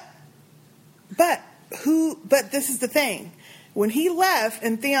 But this is the thing. When he left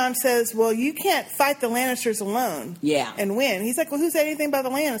and Theon says, well, you can't fight the Lannisters alone. Yeah. And win. He's like, well, who said anything about the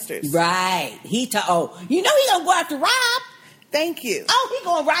Lannisters? Right. He going to go after Robb. Thank you. Oh, he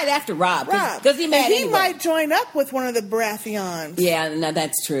going right after Robb. Because he mad he might join up with one of the Baratheons. Yeah, no,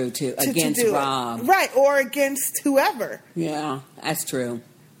 that's true too. Against Robb. Right, or against whoever. Yeah, that's true.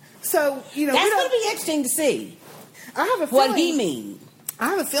 So, that's going to be interesting to see. I have a feeling. What he mean. I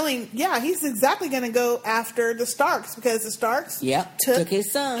have a feeling, he's exactly going to go after the Starks, because the Starks took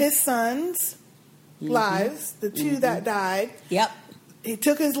his sons' lives, the two that died. Yep. He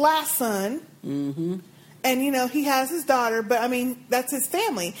took his last son, and, he has his daughter, but, that's his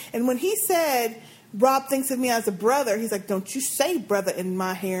family. And when he said, Robb thinks of me as a brother, he's like, don't you say brother in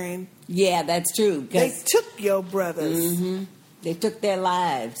my hearing. Yeah, that's true. They took your brothers. They took their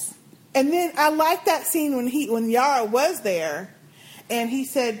lives. And then I like that scene when Yara was there. And he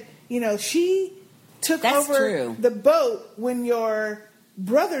said, she took over the boat when your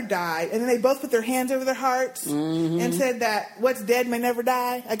brother died. And then they both put their hands over their hearts and said that what's dead may never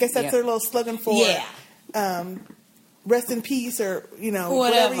die. I guess that's their little slogan for rest in peace, or,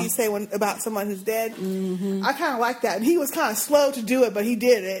 whatever you say about someone who's dead. I kind of like that. And he was kind of slow to do it, but he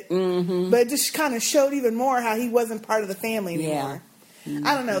did it. But it just kind of showed even more how he wasn't part of the family anymore.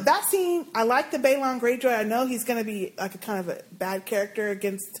 I don't know. That scene, I like the Balon Greyjoy. I know he's going to be like a kind of a bad character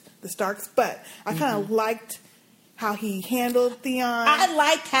against the Starks, but I kind of liked how he handled Theon. I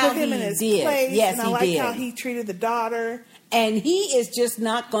liked how put him in his place, yes, and I liked how he treated the daughter. And he is just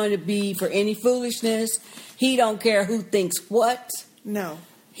not going to be for any foolishness. He don't care who thinks what. No.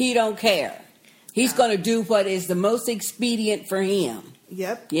 He don't care. He's going to do what is the most expedient for him.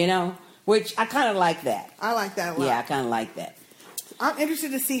 Yep. Which I kind of like that. I like that a lot. Yeah, I kind of like that. I'm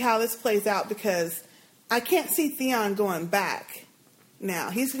interested to see how this plays out, because I can't see Theon going back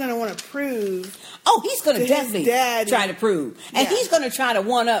now. He's going to want to prove. Oh, he's going to definitely try to prove. And he's going to try to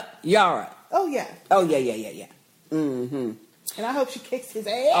one-up Yara. Oh, yeah. Oh, yeah. Mm-hmm. And I hope she kicks his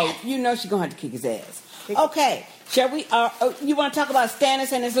ass. Oh, you know she's going to have to kick his ass. Okay, shall we? You want to talk about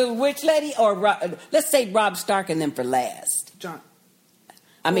Stannis and his little witch lady, or let's say Robb Stark and them for last? John.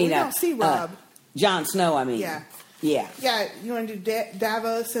 We don't see Robb. Jon Snow. I mean, yeah. You want to do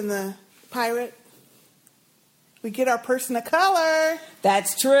Davos and the pirate? We get our person of color.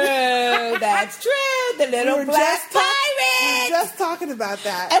 That's true. That's true. The little black pirate. We were just talking about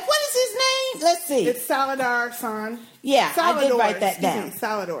that. And what is his name? Let's see. It's Salador San. Yeah, Salador, I did write that down.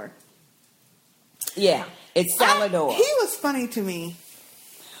 Salador. Yeah, it's Salador. He was funny to me.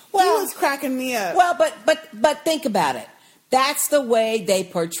 Well, he was cracking me up. Well, but think about it. That's the way they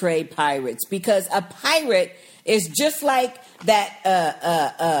portray pirates, because a pirate is just like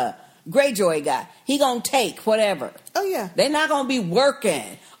that Greyjoy guy. He gonna take whatever. Oh yeah. They're not gonna be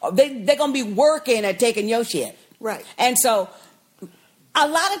working. They're gonna be working at taking your shit. Right. And so a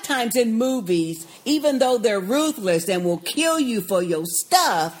lot of times in movies, even though they're ruthless and will kill you for your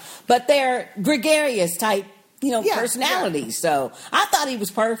stuff, but they're gregarious type, personalities. Yeah. So I thought he was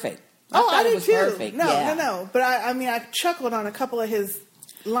perfect. I did too. Perfect. No. But I chuckled on a couple of his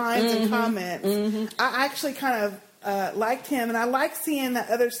lines and comments. Mm-hmm. I actually kind of liked him, and I like seeing the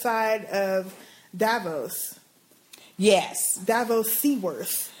other side of Davos. Yes. Davos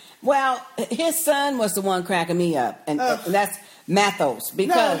Seaworth. Well, his son was the one cracking me up, and that's Mathos.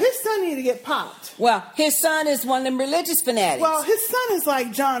 Because no, his son needed to get popped. Well, his son is one of them religious fanatics. Well, his son is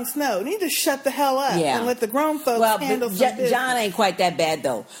like Jon Snow. Need to shut the hell up and let the grown folks handle some business. Jon ain't quite that bad,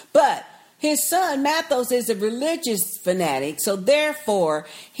 though. But his son, Mathos, is a religious fanatic, so therefore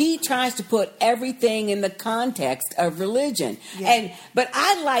he tries to put everything in the context of religion. Yeah. But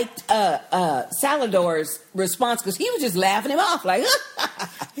I liked Salador's response, because he was just laughing him off, like,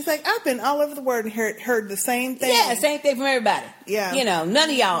 he's like, I've been all over the world and heard the same thing. Yeah, same thing from everybody. Yeah. None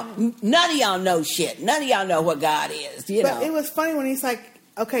of y'all know shit. None of y'all know what God is, But it was funny when he's like,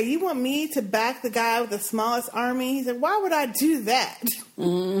 okay, you want me to back the guy with the smallest army? He said, why would I do that?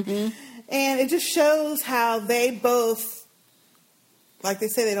 Mm-hmm. And it just shows how they both, like they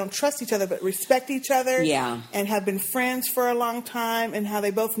say, they don't trust each other, but respect each other. Yeah. And have been friends for a long time, and how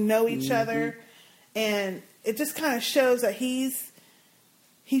they both know each other. And it just kind of shows that he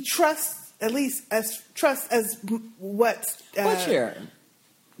trusts, at least as what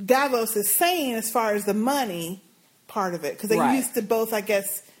Davos is saying as far as the money part of it. Because they used to both, I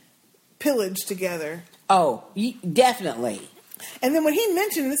guess, pillage together. Oh, definitely. And then when he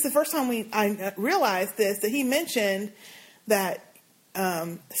mentioned, this is the first time I realized this, that he mentioned that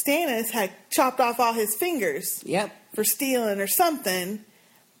Stannis had chopped off all his fingers for stealing or something,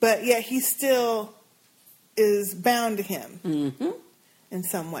 but yet he still is bound to him in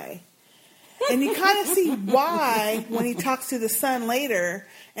some way. And you kind of see why when he talks to the son later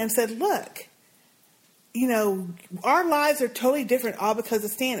and said, look, our lives are totally different all because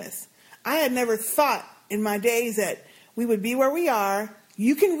of Stannis. I had never thought in my days that we would be where we are.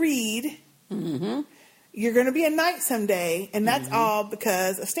 You can read. Mm-hmm. You're going to be a knight someday. And that's all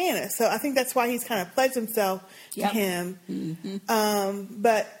because of Stannis. So I think that's why he's kind of pledged himself to him. Mm-hmm.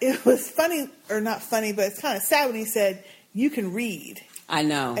 But it was funny, or not funny, but it's kind of sad when he said, you can read. I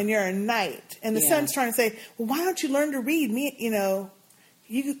know. And you're a knight. And the son's trying to say, well, why don't you learn to read?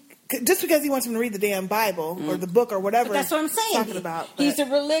 Just because he wants him to read the damn Bible or the book or whatever. But that's what I'm saying. Talking about, he's a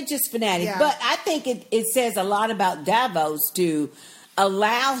religious fanatic. Yeah. But I think it says a lot about Davos to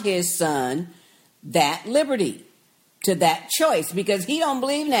allow his son that liberty, to that choice, because he don't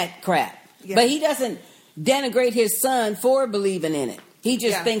believe in that crap. Yeah. But he doesn't denigrate his son for believing in it. He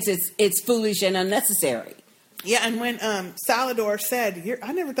just thinks it's foolish and unnecessary. Yeah, and when Salador said,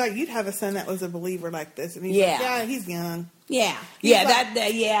 I never thought you'd have a son that was a believer like this. And he's like, he's young. Yeah. He's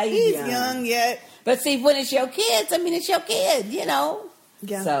young yet. But see, when it's your kids, it's your kid,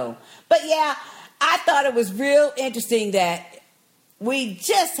 Yeah. So, but I thought it was real interesting that we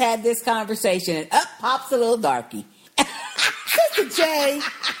just had this conversation and up pops a little darky. Sister J.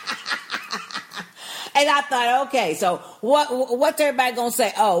 And I thought, okay, so what's everybody going to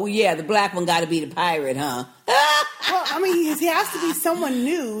say? Oh, yeah, the black one got to be the pirate, huh? Well, he has to be someone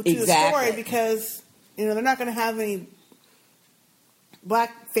new to the story because, they're not going to have any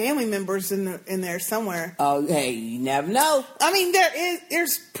black family members in there somewhere. Oh, hey, you never know.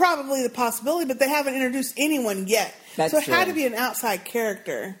 There's probably the possibility, but they haven't introduced anyone yet. That's so it true. had to be an outside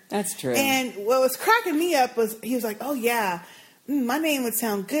character. That's true. And what was cracking me up was he was like, oh, yeah, my name would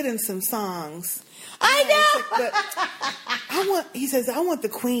sound good in some songs. I know. But he says, I want the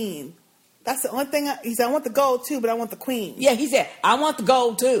queen. That's the only thing. He said, I want the gold too, but I want the queen. Yeah, he said, I want the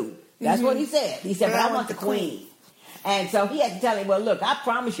gold too. That's what he said. He said, but I want the queen. And so he had to tell him, well, look, I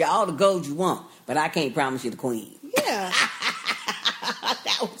promise you all the gold you want, but I can't promise you the queen. Yeah.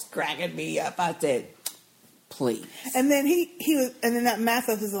 That was cracking me up. I said, please. And then and then that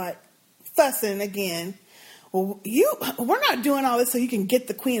Mathos is like fussing again. Well, we're not doing all this so you can get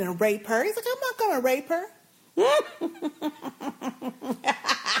the queen and rape her. He's like, I'm not going to rape her.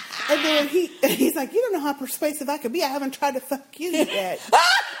 And then he's like, you don't know how persuasive I could be. I haven't tried to fuck you yet.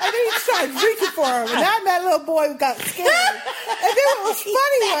 And then he started reaching for him. And that little boy got scared. And then what was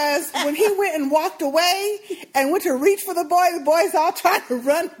funny was when he went and walked away and went to reach for the boys all trying to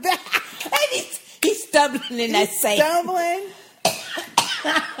run back. And he's stumbling in that safe. Stumbling.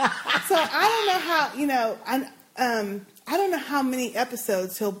 So I don't know how, I don't know how many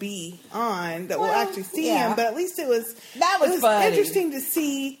episodes he'll be on that we'll actually see him, but at least it was funny. Interesting to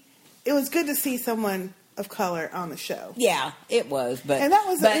see. It was good to see someone of color on the show. Yeah, it was. And that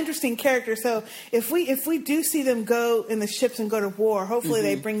was an interesting character. So if we do see them go in the ships and go to war, hopefully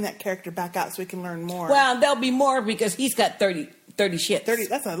they bring that character back out so we can learn more. Well, there'll be more because he's got 30 ships. 30,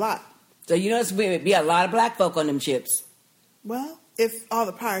 that's a lot. So there's going to be a lot of black folk on them ships. Well, if all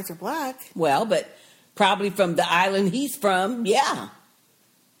the pirates are black. Well, but probably from the island he's from, yeah.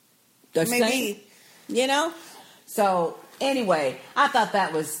 Maybe. So anyway, I thought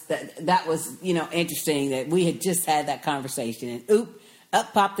that was interesting that we had just had that conversation, and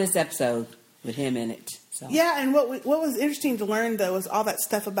up popped this episode with him in it. So. Yeah, and what was interesting to learn though was all that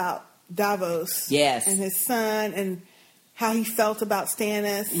stuff about Davos, yes, and his son and how he felt about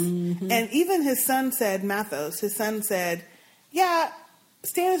Stannis, and even his son said, Mathos, his son said, yeah,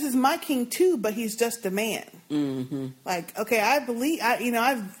 Stannis is my king too, but he's just a man. Mm-hmm. Like, okay,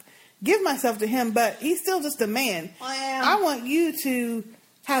 I've give myself to him, but he's still just a man. I want you to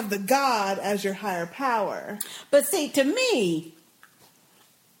have the God as your higher power. But see, to me,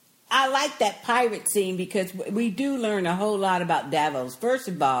 I like that pirate scene because we do learn a whole lot about Davos. First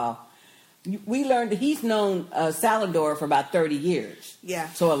of all, we learned that he's known Sallador for about 30 years. Yeah.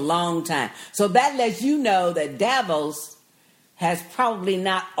 So a long time. So that lets you know that Davos has probably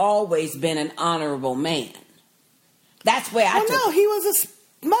not always been an honorable man. That's where I took no, he was a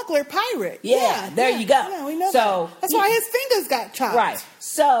smuggler pirate. Yeah, there you go. Yeah, we know that's why his fingers got chopped. Right.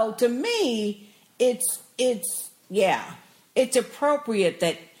 So to me, it's appropriate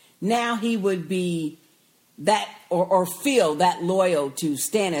that now he would be that or feel that loyal to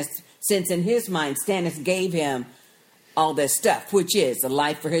Stannis, since in his mind Stannis gave him all this stuff, which is a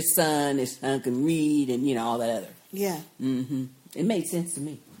life for his son can read, and all that other. Yeah. Mm-hmm. It made sense to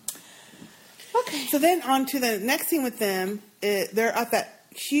me. Okay. So then on to the next scene with them. They're at that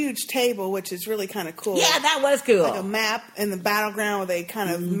huge table, which is really kind of cool. Yeah, that was cool. Like a map in the battleground where they kind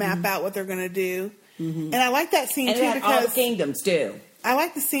of map out what they're going to do. Mm-hmm. And I like that scene too because all the kingdoms too. I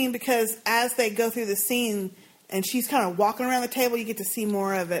like the scene because as they go through the scene and she's kind of walking around the table, you get to see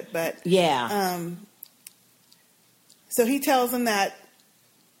more of it. But yeah. So he tells them that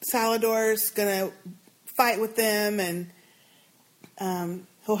Sallador's going to fight with them, and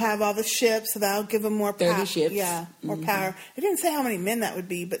he'll have all the ships, so that'll give him more power. 30 ships. Yeah, more power. It didn't say how many men that would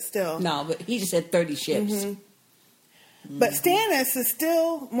be, but still. No, but he just said 30 ships. Mm-hmm. Mm-hmm. But Stannis is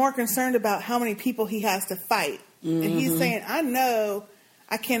still more concerned about how many people he has to fight. Mm-hmm. And he's saying, I know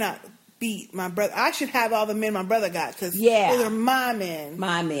I cannot beat my brother. I should have all the men my brother got because those are my men.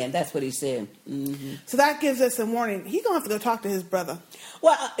 My men, that's what he said. Mm-hmm. So that gives us a warning. He's going to have to go talk to his brother.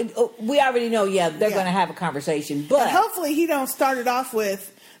 Well, we already know, they're going to have a conversation. But hopefully he don't start it off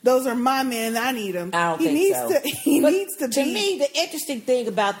with, those are my men, I need them. I don't think so. He needs to be. To me, the interesting thing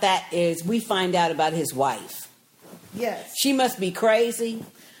about that is we find out about his wife. Yes. She must be crazy.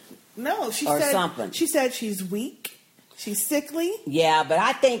 No, she said something. She said she's weak. She's sickly. Yeah, but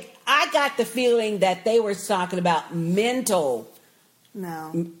I think I got the feeling that they were talking about mental.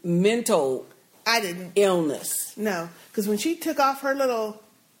 No. Mental. I didn't. Illness. No, because when she took off her little.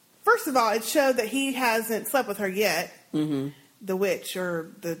 First of all, it showed that he hasn't slept with her yet. Mm-hmm. The witch or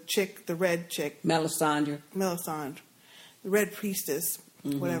the chick, the red chick. Melisandre. The red priestess,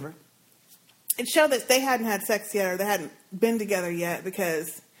 whatever. It showed that they hadn't had sex yet or they hadn't been together yet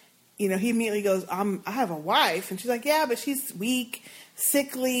because, he immediately goes, I have a wife. And she's like, yeah, but she's weak,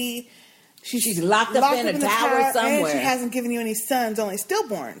 sickly. She's locked up in a tower somewhere. And she hasn't given you any sons, only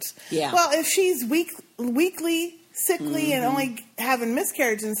stillborns. Yeah. Well, if she's weakly, sickly, and only having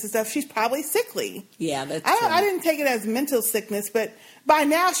miscarriages and stuff, she's probably sickly. Yeah, that's true. I didn't take it as mental sickness, but by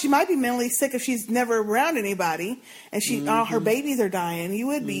now she might be mentally sick if she's never around anybody and all her babies are dying. You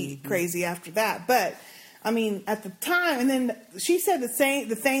would be crazy after that. But I mean, at the time, and then she said the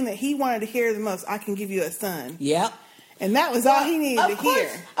thing that he wanted to hear the most, I can give you a son. Yep. And that was all he needed to hear.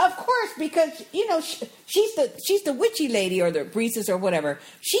 Of course, because, she's the witchy lady or the priestess or whatever.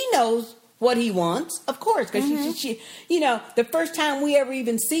 She knows what he wants, of course, because she, the first time we ever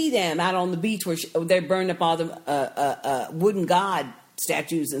even see them out on the beach where they're burning up all the wooden god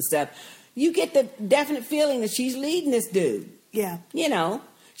statues and stuff, you get the definite feeling that she's leading this dude. Yeah.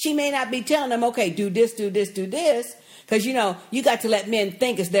 She may not be telling them, okay, do this, because, you got to let men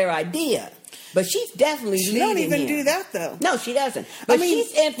think it's their idea. But she's definitely leading him. She don't even do that, though. No, she doesn't. But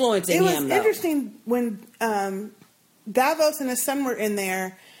she's influencing him, though. It was interesting when Davos and his son were in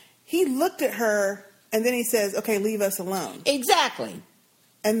there. He looked at her, and then he says, okay, leave us alone. Exactly.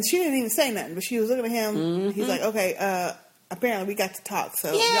 And she didn't even say nothing, but she was looking at him. Mm-hmm. He's like, okay, apparently we got to talk,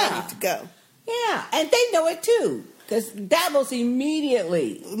 so y'all need to go. Yeah, and they know it, too. Because Davos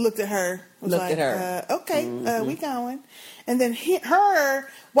immediately looked at her. Okay, we going. And then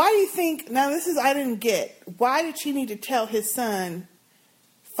why do you think, now this is, I didn't get, why did she need to tell his son,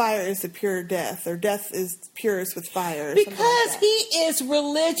 fire is the pure death, or death is purest with fire? Because he is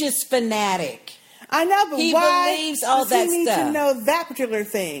religious fanatic. I know, but why believes all that he need stuff? To know that particular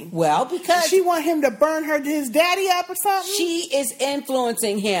thing? Well, because she want him to burn his daddy up or something. She is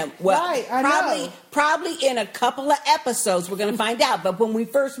influencing him. Well, right, I know. Probably in a couple of episodes we're going to find out. But when we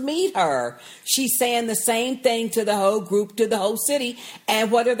first meet her, she's saying the same thing to the whole group, to the whole city.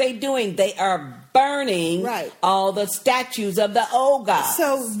 And what are they doing? They are burning all the statues of the old gods.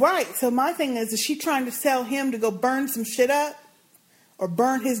 So my thing is she trying to tell him to go burn some shit up? Or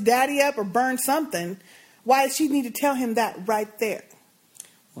burn his daddy up, or burn something? Why does she need to tell him that right there?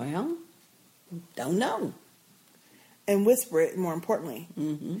 Well, don't know. And whisper it, more importantly.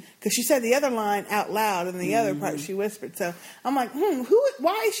 Because she said the other line out loud, and the other part she whispered. So I'm like,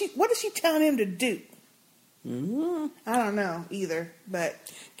 what is she telling him to do? I don't know either, but...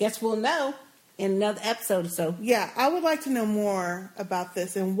 Guess we'll know in another episode or so. Yeah, I would like to know more about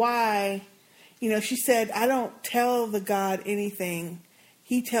this, and why... she said, I don't tell the God anything.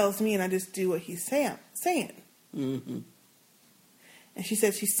 He tells me, and I just do what he's saying. Mm-hmm. And she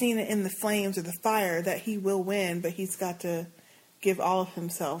said she's seen it in the flames or the fire that he will win, but he's got to give all of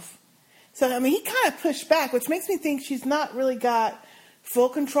himself. So, he kind of pushed back, which makes me think she's not really got full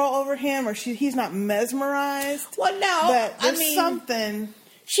control over him, or he's not mesmerized. Well, no. But there's something...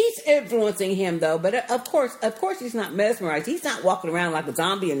 She's influencing him, though, but of course, he's not mesmerized. He's not walking around like a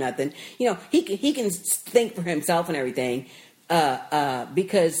zombie or nothing. He can think for himself and everything,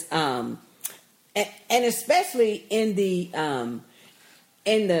 because and especially in the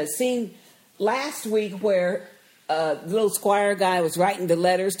scene last week where the little squire guy was writing the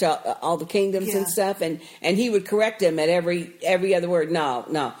letters to all the kingdoms and stuff, and he would correct him at every other word.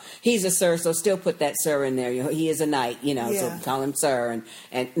 No, he's a sir, so still put that sir in there. He is a knight, so call him sir.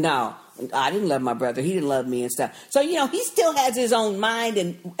 And no, I didn't love my brother. He didn't love me and stuff. So, he still has his own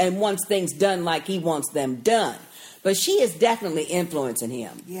mind and wants things done like he wants them done. But she is definitely influencing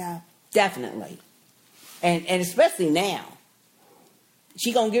him. Yeah. Definitely. And especially now.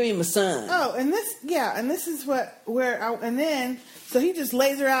 She gonna give him a son. Oh, and this is so he just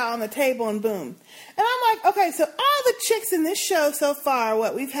lays her out on the table and boom. And I'm like, okay, so all the chicks in this show so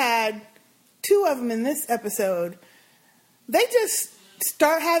far, we've had 2 of them in this episode, they just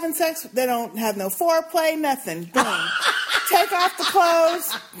start having sex. They don't have no foreplay, nothing. Boom. Take off the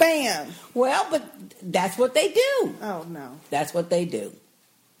clothes, bam. Well, but that's what they do. Oh, no. That's what they do.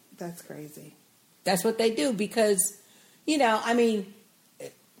 That's crazy. That's what they do because, I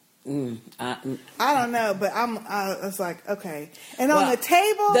don't know, but I was like, okay. And on the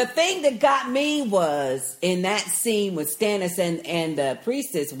table, the thing that got me was in that scene with Stannis and the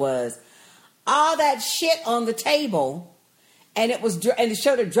priestess was all that shit on the table, and it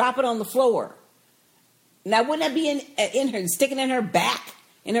showed her drop it on the floor. Now, wouldn't that be in her, sticking in her back,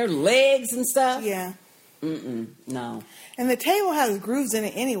 in her legs and stuff? Yeah. No. And the table has grooves in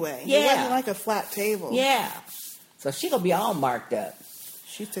it anyway. Yeah. It wasn't like a flat table. Yeah. So she gonna be all marked up.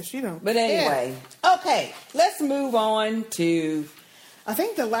 She said she don't. But anyway, okay, let's move on to... I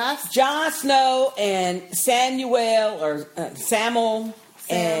think the last... Jon Snow and Samuel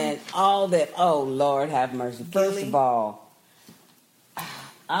and all that. Oh, Lord have mercy. First of all,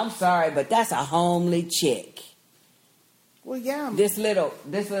 I'm sorry, but that's a homely chick. Well, yeah. This little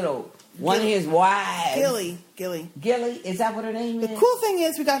one of his wives. Gilly. Gilly, is that what her name is? The cool thing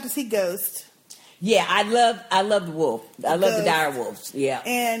is we got to see Ghost. Yeah, I love the wolf. I love the dire wolves. Yeah.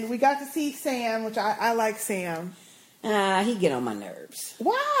 And we got to see Sam, which I like Sam. He get on my nerves.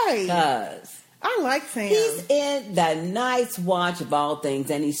 Why? Because I like Sam. He's in the Night's Watch of all things,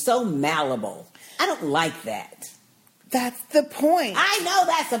 and he's so malleable. I don't like that. That's the point. I know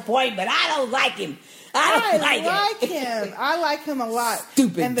that's the point, but I don't like him. I like him. I like him a lot.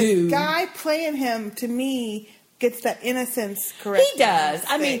 Stupid and the dude. guy playing him, to me, gets that innocence correct. He does.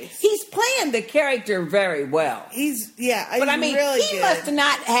 I mean, he's playing the character very well. But he's I mean, really he good. must have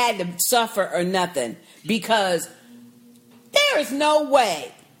not had to suffer or nothing, because there is no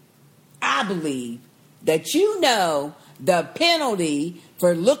way, I believe, that the penalty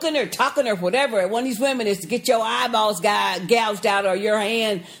for looking or talking or whatever at one of these women is to get your eyeballs gouged out or your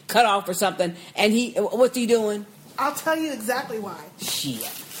hand cut off or something. And what's he doing? I'll tell you exactly why. Shit.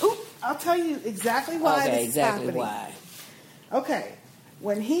 I'll tell you exactly why. Okay, this exactly is happening. why. Okay,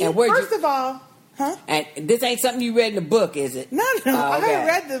 when he first of all, huh? And this ain't something you read in the book, is it? No, okay. I haven't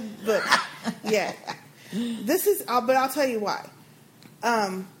read the book yet. This is, but I'll tell you why.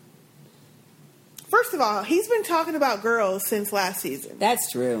 First of all, he's been talking about girls since last season.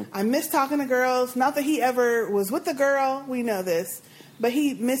 That's true. I miss talking to girls. Not that he ever was with a girl. We know this. But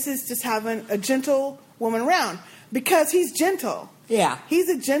he misses just having a gentle woman around. Because he's gentle. Yeah. He's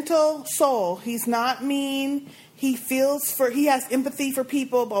a gentle soul. He's not mean. He has empathy for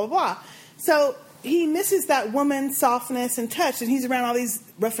people, blah, blah, blah. So he misses that woman softness and touch. And he's around all these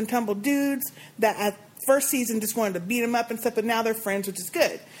rough and tumble dudes that at first season just wanted to beat him up and stuff. But now they're friends, which is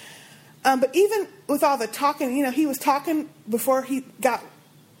good. But even with all the talking, he was talking before he got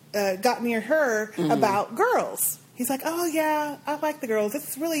near her about girls. He's like, oh, yeah, I like the girls.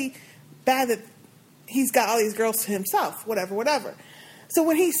 It's really bad that he's got all these girls to himself, whatever. So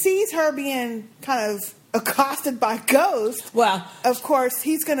when he sees her being kind of accosted by Ghost, well, of course,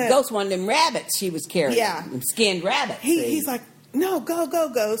 he's going to... Ghost one of them rabbits she was carrying. Yeah. Them skinned rabbits. He's like, no, go,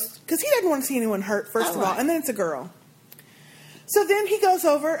 Ghost. Because he doesn't want to see anyone hurt, first of all. And then it's a girl. So then he goes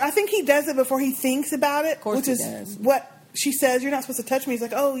over. I think he does it before he thinks about it. Of course which he is does. What she says, you're not supposed to touch me. He's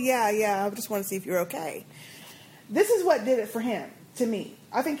like, oh, yeah, I just want to see if you're okay. This is what did it for him, to me.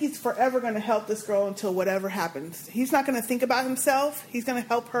 I think he's forever going to help this girl until whatever happens. He's not going to think about himself. He's going to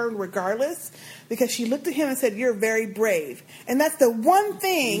help her regardless, because she looked at him and said, you're very brave. And that's the one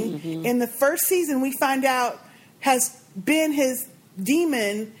thing in the first season we find out has been his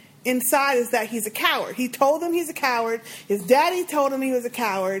demon inside, is that he's a coward. He told him he's a coward. His daddy told him he was a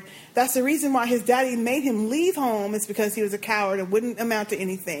coward. That's the reason why his daddy made him leave home, is because he was a coward and wouldn't amount to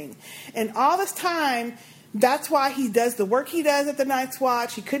anything. And all this time, that's why he does the work he does at the Night's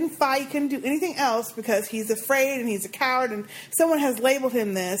Watch. He couldn't fight. He couldn't do anything else because he's afraid and he's a coward, and someone has labeled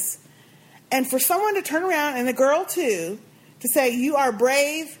him this. And for someone to turn around, and a girl too, to say, you are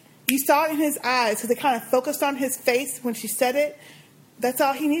brave, you saw it in his eyes because they kind of focused on his face when she said it. That's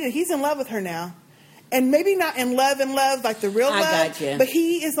all he needed. He's in love with her now. And maybe not in love like the real love. Gotcha. But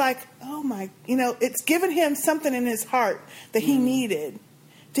he is like, oh my, it's given him something in his heart that he needed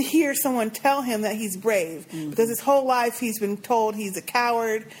to hear someone tell him that he's brave. Because his whole life he's been told he's a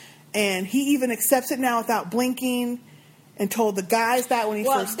coward. And he even accepts it now without blinking, and told the guys that when he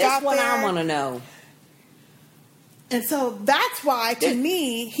first got there. Well, this one I want to know. And so that's why, to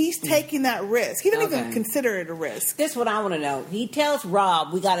me, he's taking that risk. He didn't even consider it a risk. This is what I want to know. He tells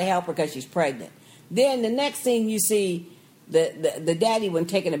Rob, we got to help her because she's pregnant. Then the next thing you see, the daddy when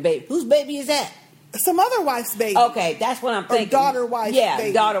taking a baby. Whose baby is that? Some other wife's baby. Okay, that's what I'm thinking. Or daughter wife's baby.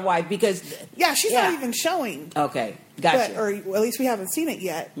 Yeah, daughter wife, because... Yeah, she's not even showing. Okay, gotcha. Or at least we haven't seen it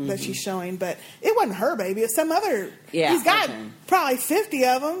yet that she's showing. But it wasn't her baby. It's some other... Yeah, he's got probably 50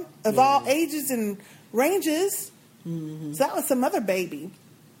 of them of all ages and ranges. So that was some other baby.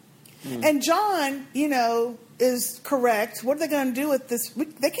 And John, is correct. What are they going to do with this?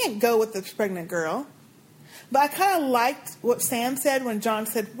 They can't go with this pregnant girl. But I kind of liked what Sam said when John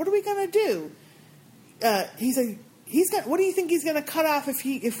said, what are we going to do? He said, what do you think he's going to cut off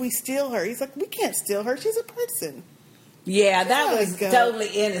if we steal her? He's like, we can't steal her. She's a person. Yeah, that was totally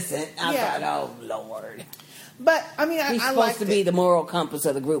innocent. I thought, oh, Lord. But, I mean, he's I supposed to be the moral compass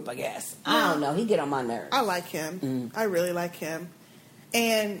of the group, I guess. I don't know. He get on my nerves. I like him. I really like him.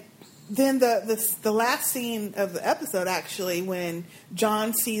 And then the last scene of the episode, actually, when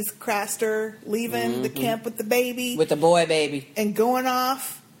John sees Craster leaving the camp with the baby. With the boy baby. And going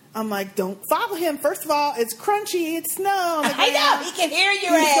off. I'm like, don't follow him. First of all, it's crunchy. It's snow. I know. He can hear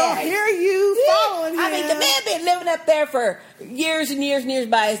your ass. He can hear you following him. I mean, the man been living up there for years and years and years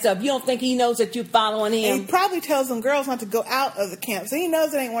by himself. You don't think he knows that you're following him? And he probably tells them girls not to go out of the camp. So he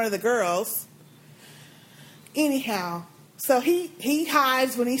knows it ain't one of the girls. Anyhow, so he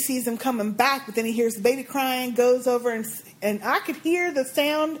hides when he sees them coming back, but then he hears the baby crying, goes over, and I could hear the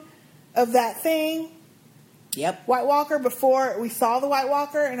sound of that thing. Yep. White Walker before we saw the White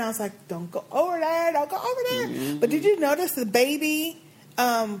Walker, and I was like, don't go over there, don't go over there. But did you notice the baby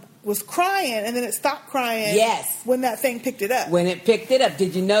was crying, and then it stopped crying. Yes. When that thing picked it up. When it picked it up.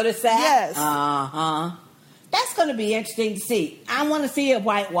 Did you notice that? Yes. Uh-huh. That's going to be interesting to see. I want to see a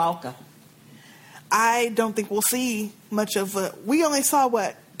White Walker. I don't think we'll see much of we only saw,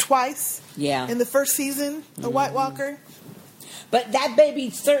 twice? Yeah. In the first season, a White Walker. But that baby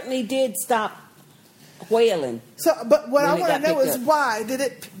certainly did stop wailing. So, but what I want to know is why did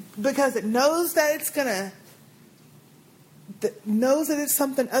it? Because it knows that it's gonna, knows that it's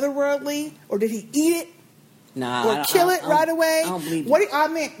something otherworldly, or did he eat it? Nah, or kill it right away? I don't believe it.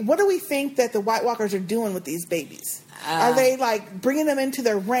 What do we think that the White Walkers are doing with these babies? Are they bringing them into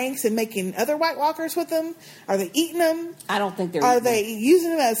their ranks and making other White Walkers with them? Are they eating them? I don't think they're. Are they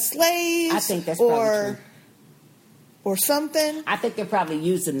using them as slaves? I think that's probably true. Or something. I think they're probably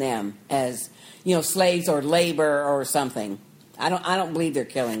using them as slaves or labor or something. I don't believe they're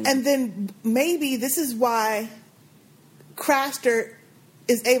killing them. And then maybe this is why Craster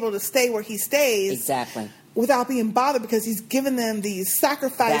is able to stay where he stays. Exactly. Without being bothered, because he's given them these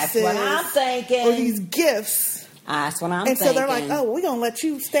sacrifices. That's what I'm thinking. Or these gifts. That's what I'm thinking. And so they're like, oh, well, we're going to let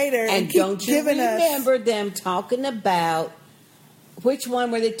you stay there and keep don't you giving remember them talking about, which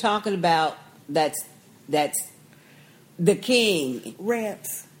one were they talking about that's the king?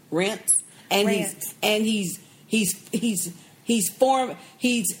 Rance. And he's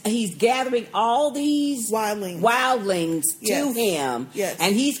gathering all these wildlings to him. Yes.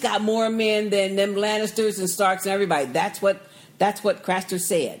 And he's got more men than them Lannisters and Starks and everybody. That's what Craster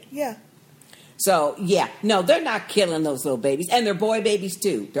said. Yeah. So, no, they're not killing those little babies. And they're boy babies,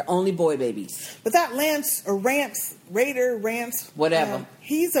 too. They're only boy babies. But that Rance, whatever.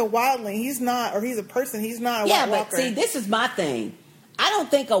 He's a wildling. He's not, or he's a person. He's not a White Walker. Yeah, but see, this is my thing. I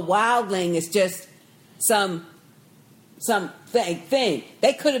don't think a wildling is just some thing.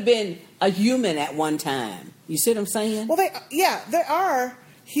 They could have been a human at one time. You see what I'm saying? Well, there are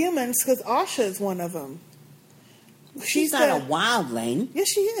humans, because Asha is one of them. She's not a wildling. Yes,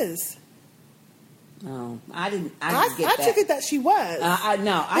 she is. No, I didn't get that. I took it that she was. I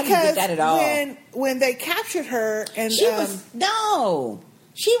didn't get that at all. When they captured her, and she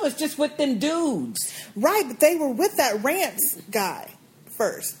was just with them dudes. Right, but they were with that Rance guy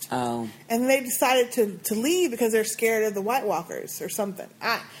first. Oh, and they decided to leave because they're scared of the White Walkers or something.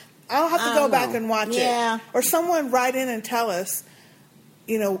 I'll have to go back and watch it, or someone write in and tell us.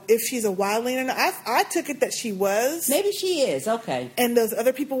 If she's a wildling or not. I took it that she was. Maybe she is. Okay. And those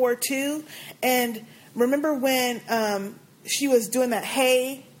other people were too. And remember when she was doing that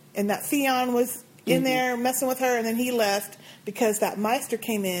hay and that Theon was in there messing with her, and then he left because that Meister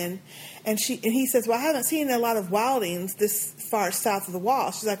came in, and he says, well, I haven't seen a lot of wildlings this far south of the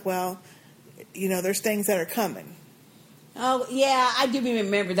wall. She's like, well, there's things that are coming. Oh, yeah, I do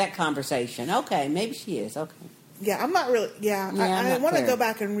remember that conversation. Okay, maybe she is. Okay. Yeah, I'm not really. Yeah, I want to go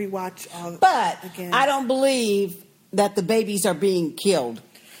back and rewatch all. But again. I don't believe that the babies are being killed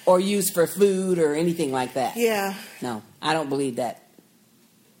or used for food or anything like that. Yeah. No, I don't believe that.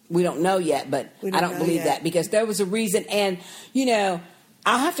 We don't know yet, but I don't believe that because there was a reason. And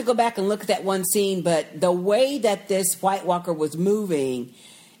I'll have to go back and look at that one scene. But the way that this White Walker was moving,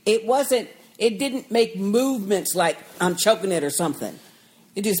 it didn't make movements like I'm choking it or something.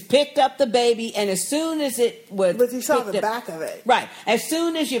 It just picked up the baby, and as soon as it was... But you saw the back of it. Right. As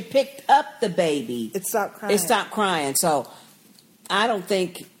soon as you picked up the baby... It stopped crying. So, I don't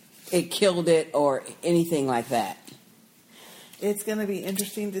think it killed it or anything like that. It's going to be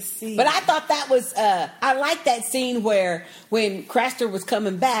interesting to see. But I thought that was... I like that scene where when Craster was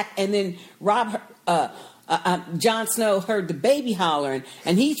coming back, and then Jon Snow heard the baby hollering,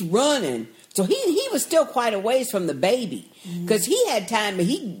 and he's running... So he was still quite a ways from the baby because he had time.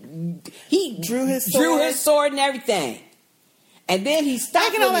 He drew his sword and everything, and then he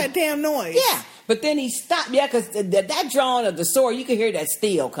stopped making all that damn noise. Yeah, but then he stopped. Yeah, because that drawing of the sword, you could hear that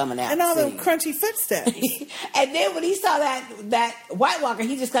steel coming out and all the crunchy footsteps. And then when he saw that White Walker,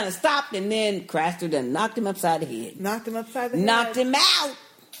 he just kind of stopped, and then Craster done knocked him upside the head. Knocked him out.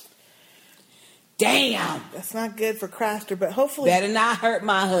 Damn. That's not good for Craster, but hopefully... Better not hurt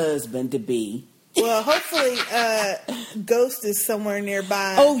my husband to be. Well, hopefully Ghost is somewhere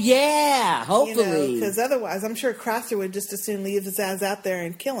nearby. Oh, yeah. Hopefully. Because otherwise, I'm sure Craster would just as soon leave his ass out there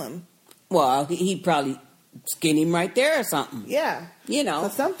and kill him. Well, he'd probably skin him right there or something. Yeah. But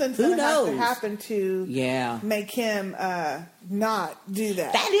something's going to have to happen to make him not do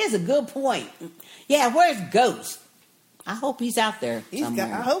that. That is a good point. Yeah, where's Ghost? I hope he's out there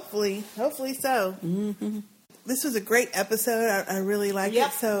somewhere. Hopefully so. Mm-hmm. This was a great episode. I really like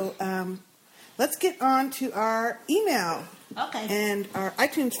it. So let's get on to our email. Okay. And our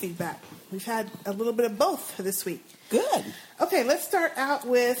iTunes feedback. we've had a little bit of both this week. Good. Okay, let's start out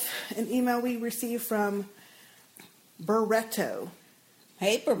with an email we received from Barretto.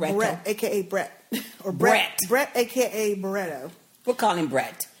 Hey, Barretto. Brett, a.k.a. Brett. Or Brett. Brett, a.k.a. Barretto. We'll call him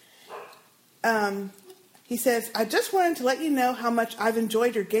Brett. He says, I just wanted to let you know how much I've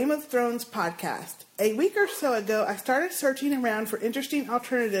enjoyed your Game of Thrones podcast. A week or so ago, I started searching around for interesting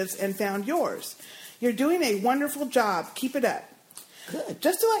alternatives and found yours. You're doing a wonderful job. Keep it up. Good.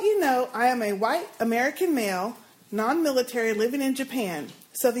 Just to let you know, I am a white American male, non-military, living in Japan.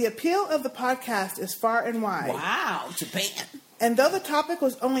 So the appeal of the podcast is far and wide. Wow, Japan. And though the topic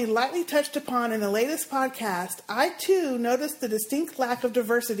was only lightly touched upon in the latest podcast, I too noticed the distinct lack of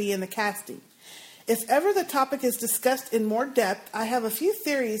diversity in the casting. If ever the topic is discussed in more depth, I have a few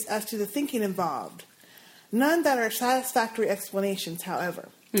theories as to the thinking involved. None that are satisfactory explanations, however.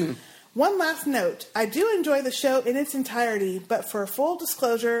 One last note. I do enjoy the show in its entirety, but for full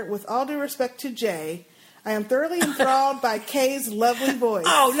disclosure, with all due respect to Jay, I am thoroughly enthralled by Kay's lovely voice.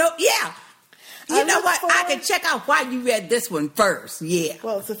 Oh, no, yeah. You know what? I can check out why you read this one first. Yeah.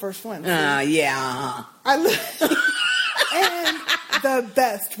 Well, it's the first one. Yeah. And the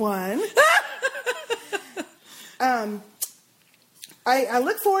best one. I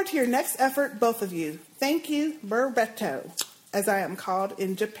look forward to your next effort, both of you. Thank you, Barretto, as I am called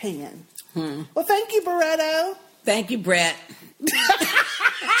in Japan. Well, thank you, Barretto. Thank you, Brett.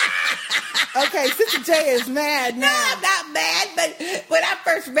 Okay, Sister J is mad now. No, I'm not mad, but when I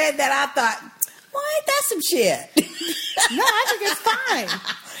first read that, I thought, well, ain't that some shit? No, I think it's fine.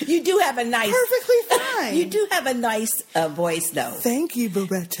 You do have a nice... Perfectly fine. You do have a nice voice, though. Thank you,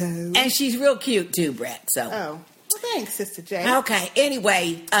 Barretto. And she's real cute, too, Brett, so... Oh, well, thanks, Sister J. Okay,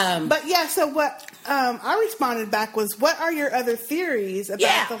 anyway... But yeah, so what I responded back was, what are your other theories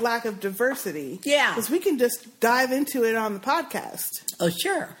about the lack of diversity? Yeah. Because we can just dive into it on the podcast. Oh,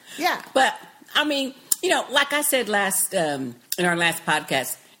 sure. Yeah. But, I mean, you know, like I said in our last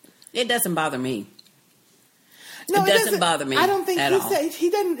podcast, it doesn't bother me. No, it doesn't bother me. I don't think at all. He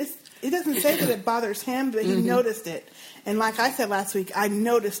doesn't say that it bothers him, but he noticed it. And like I said last week, I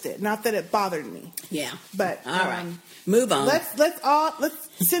noticed it. Not that it bothered me. Yeah. But all right. Move on. Let's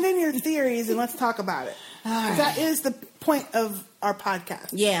send in your theories and let's talk about it. All right. That is the point of our podcast.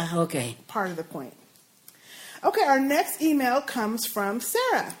 Yeah, okay. Part of the point. Okay, our next email comes from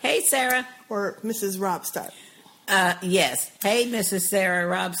Sarah. Hey, Sarah. Or Mrs. Rob Stark. Yes. Hey, Mrs. Sarah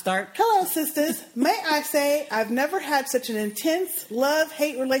Rob Stark. Hello, sisters. May I say I've never had such an intense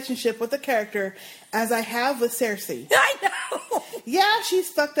love-hate relationship with a character as I have with Cersei. I know. Yeah, she's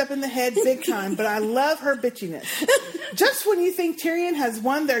fucked up in the head big time, but I love her bitchiness. Just when you think Tyrion has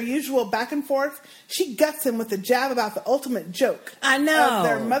won their usual back and forth, she guts him with a jab about the ultimate joke. I know. Of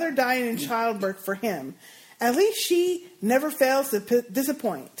their mother dying in childbirth for him. At least she never fails to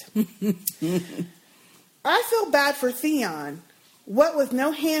disappoint. I feel bad for Theon. What with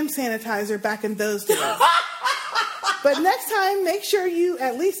no hand sanitizer back in those days. But next time, make sure you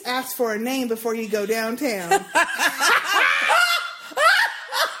at least ask for a name before you go downtown. First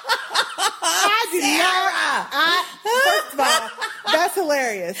of all, that's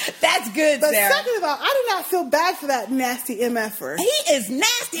hilarious. That's good, but Sarah. But second of all, I do not feel bad for that nasty MFer. He is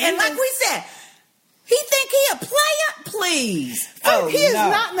nasty. And like we said, he think he a player? Please. He is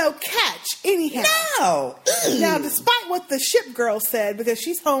not no catch anyhow. No. Now, despite what the ship girl said, because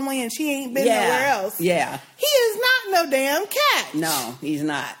she's homely and she ain't been nowhere else. Yeah. He is not no damn catch. No, he's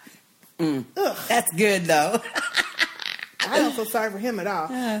not. That's good, though. I don't feel sorry for him at all.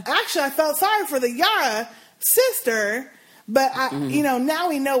 Actually, I felt sorry for the Yara sister, but now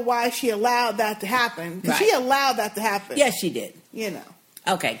we know why she allowed that to happen. Right. She allowed that to happen. Yes, she did. You know.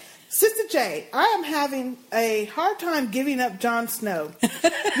 Okay. Sister J, I am having a hard time giving up Jon Snow.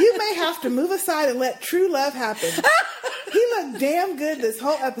 You may have to move aside and let true love happen. He looked damn good this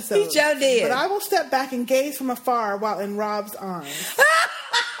whole episode. He sure did. But I will step back and gaze from afar while in Rob's arms.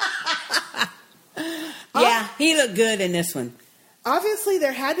 Yeah, he looked good in this one. Obviously,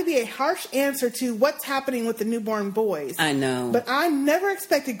 there had to be a harsh answer to what's happening with the newborn boys. I know. But I never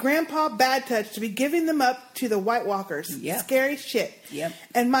expected Grandpa Bad Touch to be giving them up to the White Walkers. Yep. Scary shit. Yep.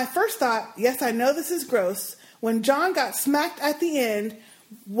 And my first thought, yes, I know this is gross, when John got smacked at the end,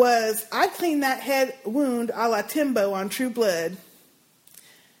 was I'd clean that head wound a la Timbo on True Blood.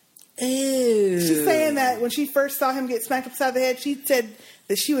 Ew. She's saying that when she first saw him get smacked upside the head, she said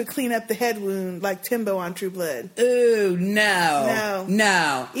that she would clean up the head wound like Timbo on True Blood. Ooh, no.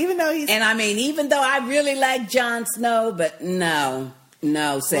 Even though even though I really like Jon Snow, but no,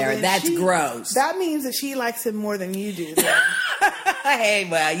 Sarah, that's gross. That means that she likes him more than you do. Hey,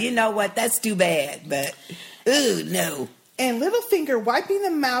 well, you know what? That's too bad, but ooh, no. and Littlefinger wiping the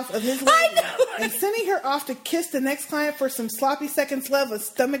mouth of his lady and sending her off to kiss the next client for some sloppy seconds love with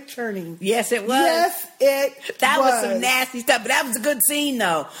stomach churning. Yes, it was. Yes, that was some nasty stuff, but that was a good scene,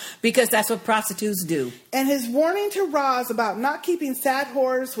 though, because that's what prostitutes do. And his warning to Roz about not keeping sad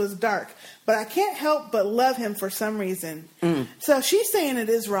whores was dark, but I can't help but love him for some reason. So she's saying it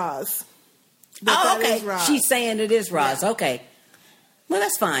is Roz. Okay. She's saying it is Roz. Yeah. Okay. Well,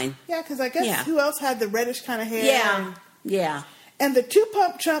 that's fine. Yeah, because I guess who else had the reddish kind of hair? Yeah. Yeah. And the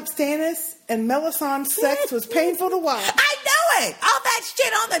two-pump chump Stannis and Melisandre's sex was painful to watch. I know it. All that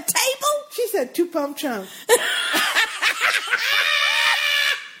shit on the table. She said two-pump chump.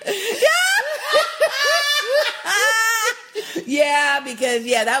 Yeah, because,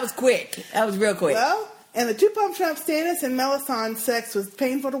 that was quick. That was real quick. Well, and the two-pump chump Stannis and Melisandre's sex was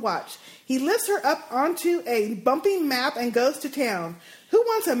painful to watch. He lifts her up onto a bumping map and goes to town. Who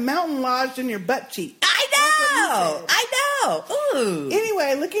wants a mountain lodged in your butt cheek? I know. Ooh.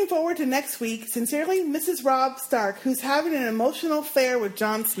 Anyway, looking forward to next week. Sincerely, Mrs. Robb Stark, who's having an emotional affair with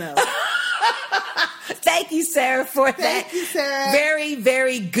Jon Snow. Thank you, Sarah, for that. Thank you, Sarah. Very,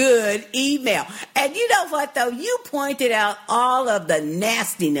 very good email. And you know what, though? You pointed out all of the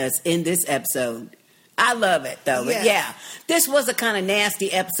nastiness in this episode. I love it, though. Yes. But yeah, this was a kind of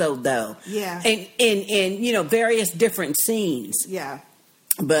nasty episode, though. Yeah. In various different scenes. Yeah.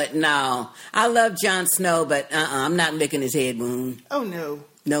 But no, I love Jon Snow, but I'm not licking his head wound. Oh, no.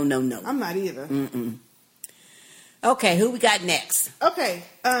 No. I'm not either. Mm-mm. Okay, who we got next? Okay,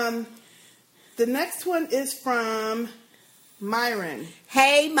 the next one is from Myron.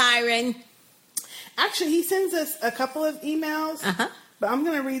 Hey, Myron. Actually, he sends us a couple of emails, but I'm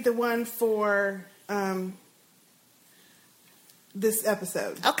going to read the one for this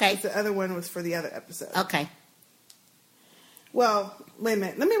episode. Okay. The other one was for the other episode. Okay. Well, wait a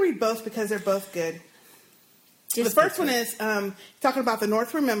minute. Let me read both because they're both good. The first one is talking about the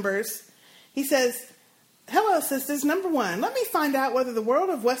North Remembers. He says, hello, sisters. Number one, let me find out whether the world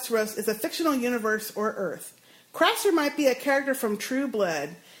of Westeros is a fictional universe or Earth. Craster might be a character from True Blood.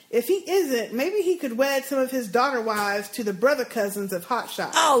 If he isn't, maybe he could wed some of his daughter wives to the brother cousins of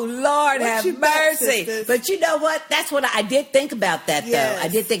Hotshot. Oh, Lord, have mercy. But you know what? That's what I did think about that, though. I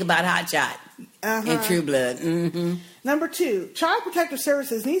did think about Hotshot in True Blood. Mm-hmm. Number two, Child Protective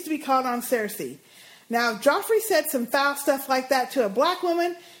Services needs to be called on Cersei. Now, if Joffrey said some foul stuff like that to a black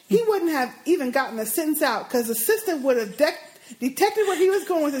woman, he wouldn't have even gotten a sentence out because the system would have detected where he was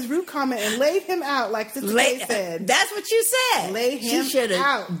going with his rude comment and laid him out, like Sister Kay said. That's what you said. Lay him she should have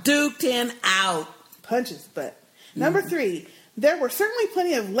out. Duked him out. Punch his butt. Number three, there were certainly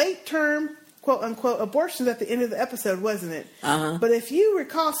plenty of late-term, quote-unquote, abortions at the end of the episode, wasn't it? But if you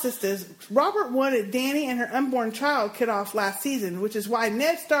recall, sisters, Robert wanted Dany and her unborn child killed off last season, which is why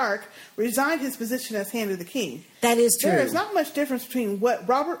Ned Stark resigned his position as Hand of the King. That is true. There is not much difference between what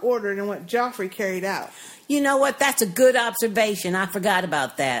Robert ordered and what Joffrey carried out. You know what? That's a good observation. I forgot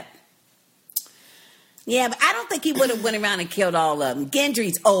about that. Yeah, but I don't think he would have went around and killed all of them.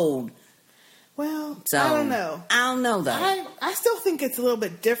 Gendry's old. Well, so, I don't know. I don't know, though. I still think it's a little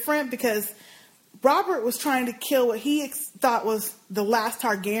bit different because Robert was trying to kill what he thought was the last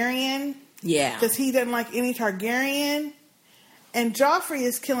Targaryen. Yeah. Because he doesn't like any Targaryen. And Joffrey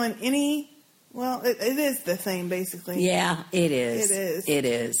is killing any... Well, it is the same, basically. Yeah, it is. It is. It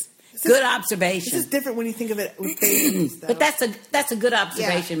is. Good observation. This is different when you think of it with babies, though. But that's a good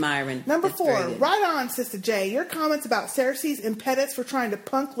observation, Myron. Number that's 4, right on, Sister J. Your comments about Cersei's impetus for trying to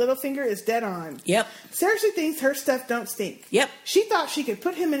punk Littlefinger is dead on. Yep. Cersei thinks her stuff don't stink. Yep. She thought she could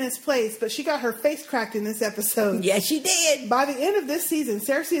put him in his place, but she got her face cracked in this episode. Yes, she did. By the end of this season,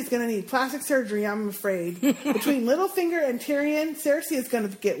 Cersei is going to need plastic surgery, I'm afraid. Between Littlefinger and Tyrion, Cersei is going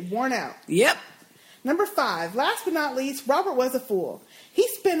to get worn out. Yep. Number 5, last but not least, Robert was a fool. He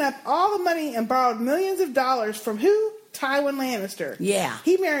spent up all the money and borrowed millions of dollars from who? Tywin Lannister. Yeah.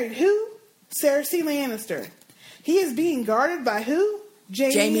 He married who? Cersei Lannister. He is being guarded by who?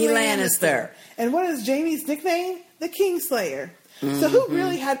 Jaime Lannister. And what is Jaime's nickname? The Kingslayer. So who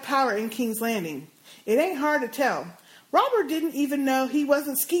really had power in King's Landing? It ain't hard to tell. Robert didn't even know he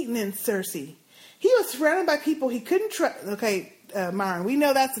wasn't skeeting in Cersei. He was surrounded by people he couldn't trust. Okay, Myron, we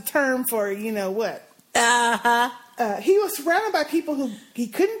know that's a term for, you know what. He was surrounded by people who he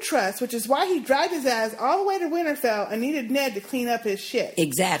couldn't trust, which is why he dragged his ass all the way to Winterfell and needed Ned to clean up his shit.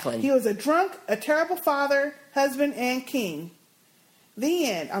 Exactly. He was a drunk, a terrible father, husband, and king. The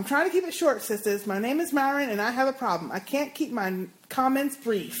end. I'm trying to keep it short, sisters. My name is Myron, and I have a problem. I can't keep my comments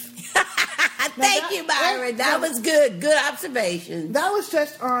brief. Thank you, Myron. That was good. Good observation. That was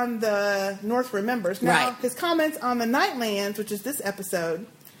just on the North Remembers. Now, right. His comments on the Nightlands, which is this episode.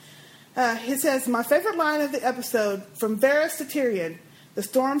 He says, my favorite line of the episode, from Varys to Tyrion, the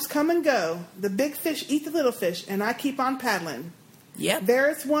storms come and go, the big fish eat the little fish, and I keep on paddling. Yep.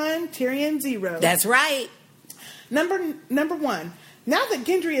 Varys 1, Tyrion 0. That's right. Number 1. Now that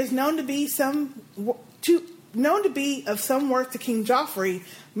Gendry is known to be of some worth to King Joffrey,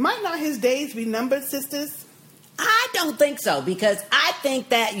 might not his days be numbered, sisters? I don't think so, because I think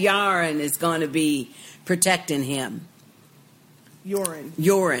that Yoren is going to be protecting him. Yoren.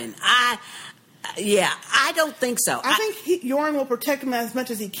 I don't think so. I think Yoren will protect him as much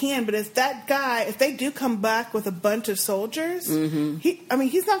as he can, but if they do come back with a bunch of soldiers,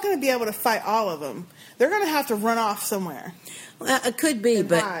 he's not going to be able to fight all of them. They're going to have to run off somewhere. Well, it could be,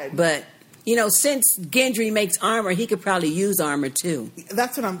 but since Gendry makes armor, he could probably use armor too.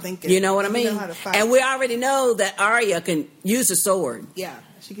 That's what I'm thinking. You know what I mean? Know how to fight. And we already know that Arya can use a sword. Yeah,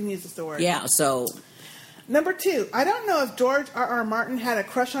 she can use a sword. Yeah, so... Number 2, I don't know if George R.R. Martin had a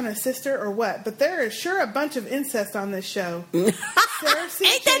crush on his sister or what, but there is sure a bunch of incest on this show. Ain't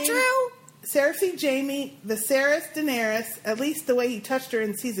that true? Cersei, Jaime, Viserys, Daenerys, at least the way he touched her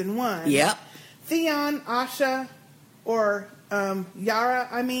in season 1. Yep. Theon, Asha, or Yara,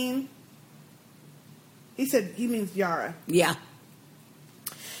 I mean. He said he means Yara. Yeah.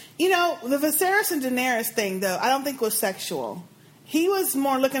 The Viserys and Daenerys thing, though, I don't think was sexual. He was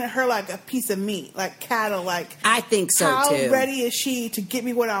more looking at her like a piece of meat, like cattle, like... I think so, how too. How ready is she to get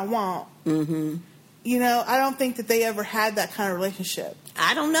me what I want? Mm-hmm. I don't think that they ever had that kind of relationship.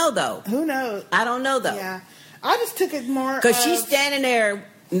 I don't know, though. Who knows? I don't know, though. Yeah. I just took it more because she's standing there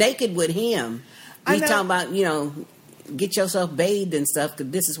naked with him. He's talking about, get yourself bathed and stuff,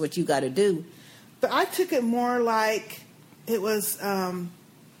 because this is what you got to do. But I took it more like it was,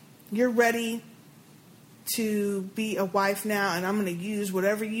 you're ready to be a wife now, and I'm going to use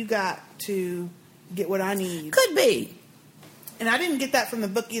whatever you got to get what I need. Could be. And I didn't get that from the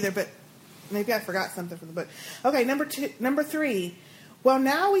book either, but maybe I forgot something from the book. Okay, number 3. Well,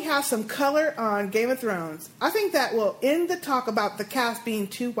 now we have some color on Game of Thrones. I think that will end the talk about the cast being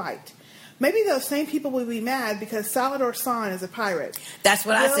too white. Maybe those same people will be mad because Salladhor Saan is a pirate. That's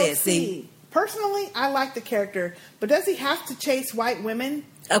what We'll I said, see. Personally, I like the character, but does he have to chase white women?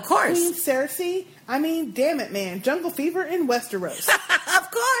 Of course. Queen Cersei? I mean, damn it, man. Jungle fever in Westeros.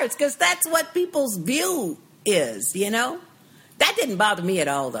 Of course, because that's what people's view is, That didn't bother me at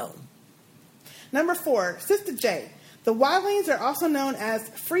all, though. Number 4, Sistah J. The wildlings are also known as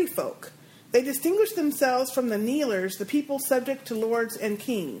free folk. They distinguish themselves from the kneelers, the people subject to lords and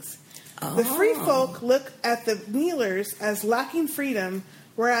kings. Oh. The free folk look at the kneelers as lacking freedom,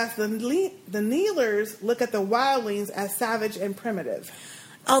 whereas the kneelers look at the wildlings as savage and primitive.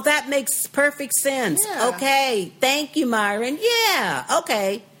 Oh, that makes perfect sense. Yeah. Okay. Thank you, Myron. Yeah.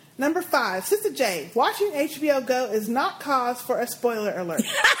 Okay. Number 5, Sistah J. Watching HBO Go is not cause for a spoiler alert.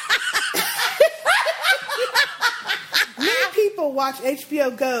 Many people watch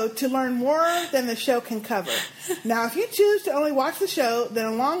HBO Go to learn more than the show can cover. Now, if you choose to only watch the show, then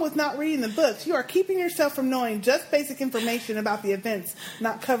along with not reading the books, you are keeping yourself from knowing just basic information about the events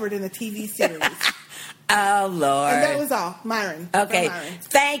not covered in the TV series. Oh, Lord. And that was all. Myron. Okay. Myron.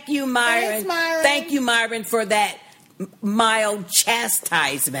 Thank you, Myron. Thanks, Myron. Thank you, Myron, for that mild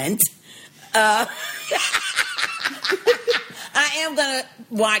chastisement. I am going to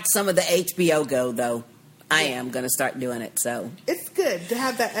watch some of the HBO Go, though. I am going to start doing it, so. It's good to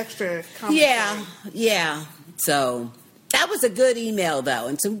have that extra commentary. Yeah. So, that was a good email, though,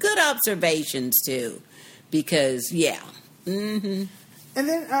 and some good observations, too. Because, yeah. Mm-hmm. And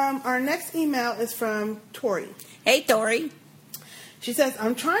then our next email is from Tori. Hey, Tori. She says,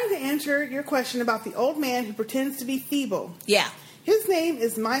 I'm trying to answer your question about the old man who pretends to be feeble. Yeah. His name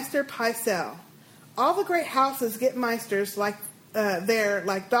is Meister Pycelle. All the great houses get meisters like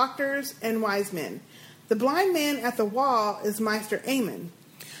doctors and wise men. The blind man at the wall is Meister Aemon.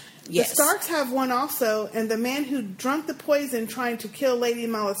 Yes. The Starks have one also, and the man who drunk the poison trying to kill Lady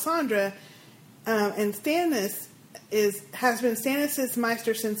Melisandre and Stannis has been Stannis'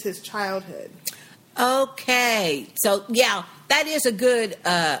 Meister since his childhood. Okay. So, yeah, that is a good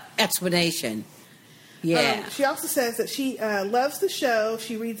explanation. Yeah. She also says that she loves the show.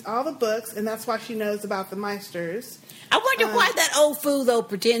 She reads all the books, and that's why she knows about the Meisters. I wonder why that old fool, though,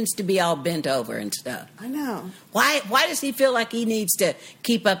 pretends to be all bent over and stuff. I know. Why does he feel like he needs to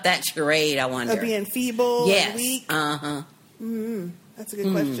keep up that charade, I wonder? Of being feeble and weak? Uh-huh. That's a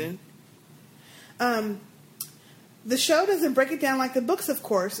good question. The show doesn't break it down like the books, of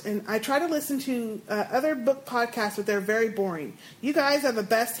course, and I try to listen to other book podcasts, but they're very boring. You guys are the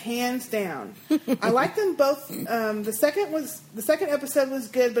best, hands down. I like them both. The second episode was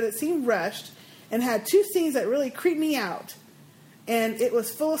good, but it seemed rushed and had 2 scenes that really creeped me out. And it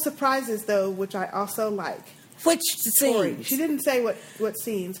was full of surprises, though, which I also like. Which scenes? She didn't say what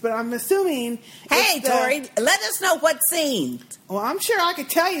scenes, but I'm assuming... Hey, Tori, let us know what scenes. Well, I'm sure I could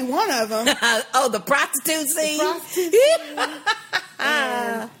tell you one of them. The prostitute scene? The prostitute scene.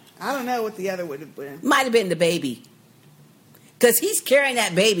 And I don't know what the other would have been. Might have been the baby. Because he's carrying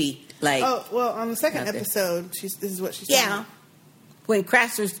that baby, like... Oh, well, on the second episode, this is what she's saying. Yeah. When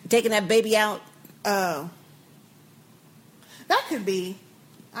Craster's taking that baby out. Oh. That could be...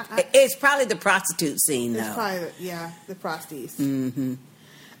 It's probably the prostitute scene, though. It's probably, the prostitutes. Mm-hmm.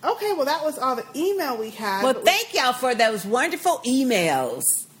 Okay, well, that was all the email we had. Well, thank y'all for those wonderful emails.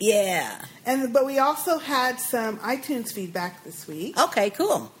 Yeah. But we also had some iTunes feedback this week. Okay,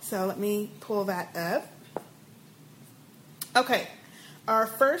 cool. So let me pull that up. Okay. Our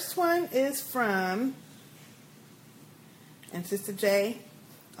first one is from... And Sister J,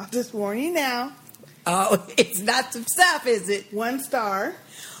 I'll just warn you now. Oh, it's not some stuff, is it? 1 star.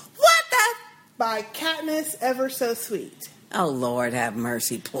 What the? By Katniss Ever So Sweet. Oh, Lord, have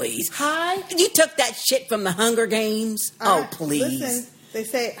mercy, please. Hi. You took that shit from the Hunger Games? Oh, please. Listen, they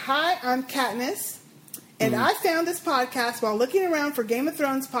say, hi, I'm Katniss, and I found this podcast while looking around for Game of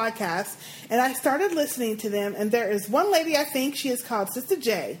Thrones podcasts, and I started listening to them, and there is one lady, I think she is called Sister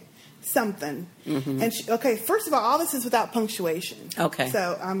J. Something. Mm-hmm. And first of all this is without punctuation. Okay.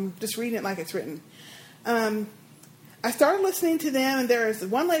 So I'm just reading it like it's written. I started listening to them, and there is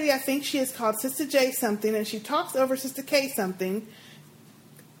one lady, I think she is called Sister J something, and she talks over Sister K something.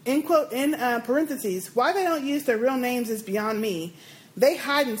 In parentheses, why they don't use their real names is beyond me. They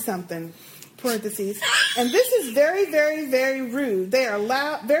hiding something. Parentheses. And this is very, very, very rude. They are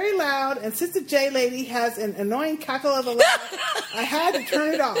loud, very loud, and Sister J lady has an annoying cackle of a laugh. I had to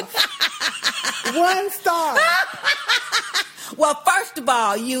turn it off. 1 star. Well, first of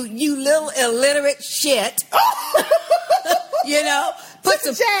all, you little illiterate shit. Put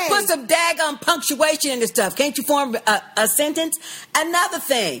some daggone punctuation in this stuff. Can't you form a sentence? Another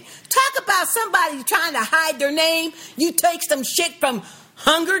thing, talk about somebody trying to hide their name. You take some shit from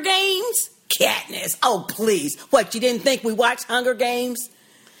Hunger Games? Katniss. Oh, please. What, you didn't think we watched Hunger Games?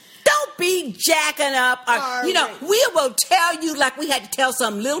 Don't be jacking up. We will tell you like we had to tell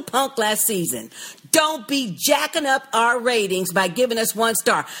some little punk last season. Don't be jacking up our ratings by giving us 1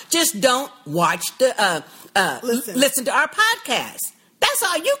 star. Just don't watch listen to our podcast. That's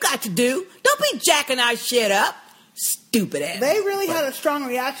all you got to do. Don't be jacking our shit up. Stupid ass. They really had a strong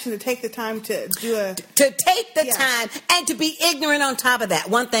reaction to take the time to do time and to be ignorant on top of that.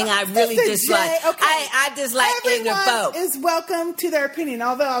 One thing I really dislike. Okay. I dislike ignorant folks. Everyone is welcome to their opinion.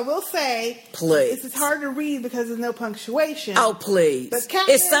 Although I will say, please, it's hard to read because there's no punctuation. Oh, please. But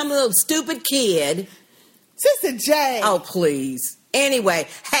it's some little stupid kid. Sister J. Oh, please. Anyway,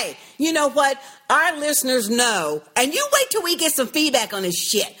 hey, you know what? Our listeners know, and you wait till we get some feedback on this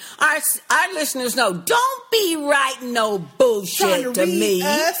shit. Our listeners know. Don't be writing no bullshit to me.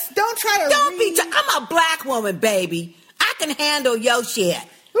 Don't try to read. I'm a black woman, baby. I can handle your shit.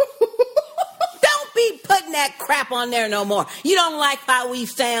 Don't be putting that crap on there no more. You don't like how we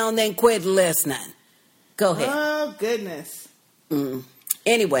sound, then quit listening. Go ahead. Oh, goodness.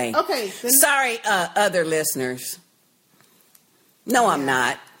 Anyway. Okay. Sorry, other listeners. No, I'm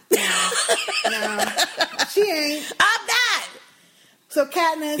not. No, she ain't. I'm not. So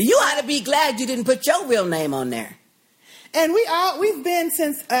Katniss, you ought to be glad you didn't put your real name on there. And we've been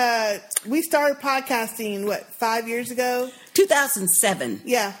since we started podcasting. 5 years ago? 2007.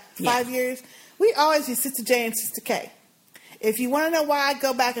 Yeah, 5 years. We always use Sister J and Sister K. If you want to know why,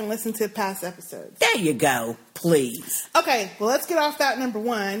 go back and listen to past episodes. There you go. Please. Okay. Well, let's get off that number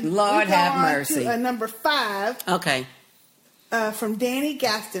 1. Lord have mercy. To number 5. Okay. From Danny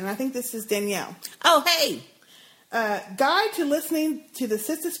Gaston. I think this is Danielle. Oh, hey. Guide to listening to the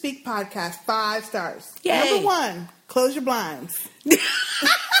Sister Speak podcast, 5 stars. Yay. Number 1, close your blinds. Yeah.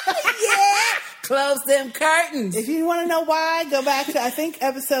 Close them curtains. If you want to know why, go back to, I think,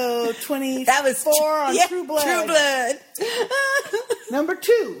 episode 24 on True Blood. True Blood. Number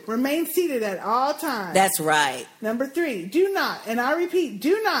 2, remain seated at all times. That's right. Number 3, do not, and I repeat,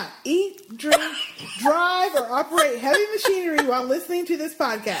 do not eat, drink, drive, or operate heavy machinery while listening to this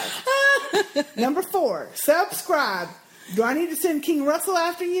podcast. Number 4, subscribe. Do I need to send King Russell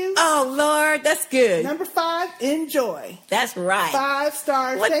after you? Oh, Lord, that's good. Number 5, enjoy. That's right. 5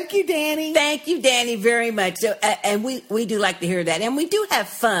 stars. Thank you, Danny. Thank you, Danny, very much. So, and we do like to hear that. And we do have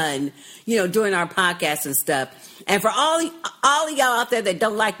fun, doing our podcasts and stuff. And for all of y'all out there that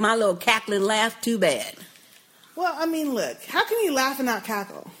don't like my little cackling laugh, too bad. Well, I mean, look, how can you laugh and not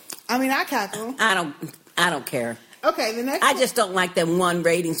cackle? I mean, I cackle. I don't care. Okay, the next I just don't like them 1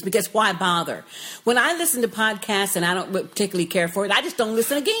 ratings because why bother? When I listen to podcasts and I don't particularly care for it, I just don't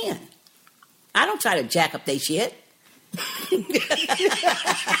listen again. I don't try to jack up their shit.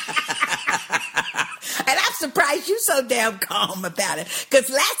 And I'm surprised you're so damn calm about it. Because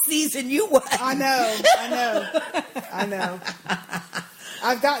last season you were. I know.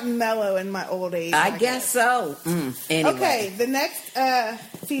 I've gotten mellow in my old age. I guess so. Anyway. Okay, the next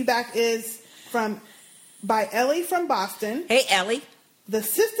feedback is by Ellie from Boston. Hey, Ellie. The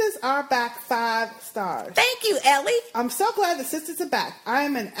Sistahs are back, 5 stars. Thank you, Ellie. I'm so glad the Sistahs are back. I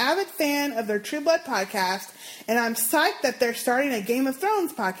am an avid fan of their True Blood podcast, and I'm psyched that they're starting a Game of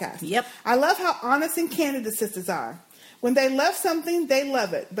Thrones podcast. Yep. I love how honest and candid the Sistahs are. When they love something, they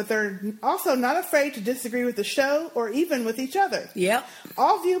love it, but they're also not afraid to disagree with the show or even with each other. Yep.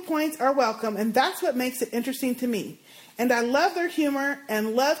 All viewpoints are welcome, and that's what makes it interesting to me. And I love their humor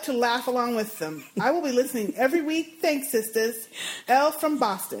and love to laugh along with them. I will be listening every week. Thanks, Sistahs. Elle from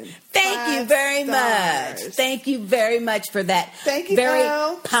Boston. Thank you very much. Thank you very much for that. Thank you, very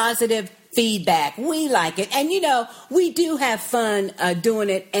Elle. positive feedback. We like it. And, we do have fun doing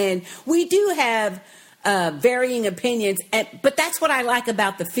it. And we do have varying opinions. But that's what I like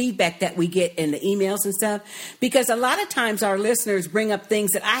about the feedback that we get in the emails and stuff. Because a lot of times our listeners bring up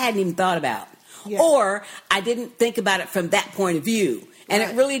things that I hadn't even thought about. Yeah. Or I didn't think about it from that point of view. And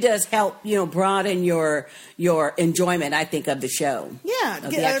It really does help, broaden your enjoyment, I think, of the show. Yeah,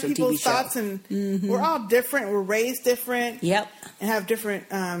 get other people's thoughts. And we're all different. We're raised different. Yep. And have different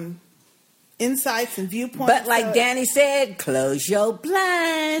insights and viewpoints. But like Danny said, close your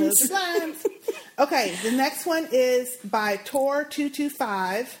blinds. Close your blinds. Okay, the next one is by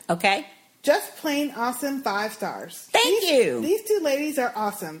Tor225. Okay. Just plain awesome, 5 stars. Thank you. These 2 ladies are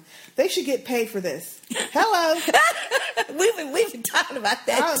awesome. They should get paid for this. Hello. We've been talking about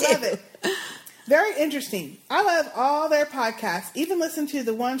that I too. love it. Very interesting. I love all their podcasts. Even listen to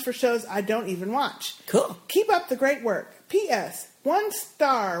the ones for shows I don't even watch. Cool. Keep up the great work. P.S. 1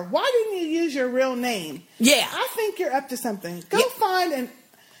 star. Why didn't you use your real name? Yeah. I think you're up to something. Go find an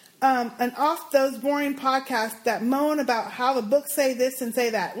off those boring podcasts that moan about how the books say this and say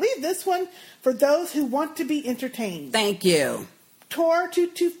that. Leave this one for those who want to be entertained. Thank you.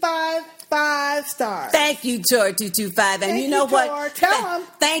 Tor225, 5 stars. Thank you, Tor225. And you know what? Tor. Tell them.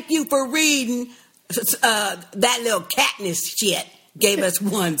 Thank you for reading that little Katniss shit. Gave us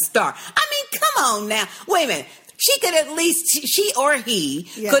 1 star. I mean, come on now. Wait a minute. She could at least, she or he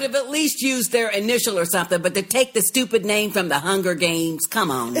could have at least used their initial or something, but to take the stupid name from the Hunger Games,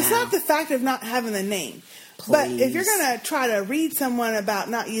 come on now. It's not the fact of not having the name. Please. But if you're going to try to read someone about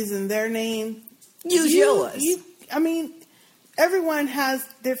not using their name, use yours. Everyone has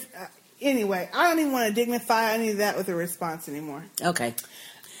different. Anyway, I don't even want to dignify any of that with a response anymore. Okay.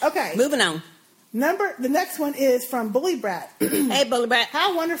 Moving on. The next one is from Bully Brat. Hey, Bully Brat.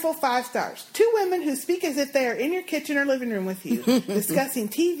 How wonderful, 5 stars. 2 women who speak as if they are in your kitchen or living room with you, discussing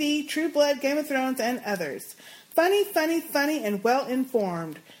TV, True Blood, Game of Thrones, and others. Funny, and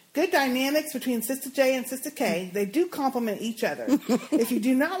well-informed. Good dynamics between Sister J and Sister K. They do complement each other. If you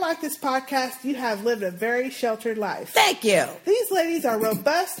do not like this podcast, you have lived a very sheltered life. Thank you. These ladies are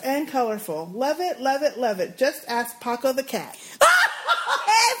robust and colorful. Love it, love it, love it. Just ask Paco the cat.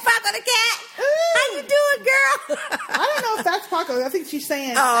 Hey, Paco the cat. How you doing, girl? I don't know if that's Paco. I think she's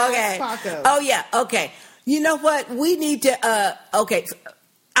saying Paco. Oh, yeah. Okay. You know what? We need to,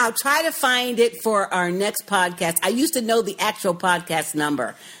 I'll try to find it for our next podcast. I used to know the actual podcast number.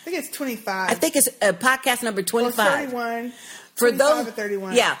 I think it's 25. I think it's podcast number 25. Or 31. For those,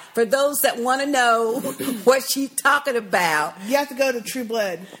 31. Yeah, for those that want to know what she's talking about, you have to go to True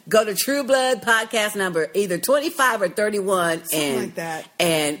Blood. Go to True Blood podcast number either 25 or 31, something like that.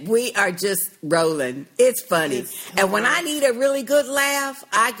 And we are just rolling. It's funny. And when I need a really good laugh,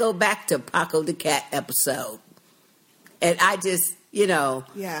 I go back to Paco the Cat episode, and I just.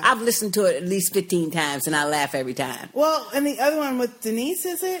 I've listened to it at least 15 times, and I laugh every time. Well, and the other one with Denise,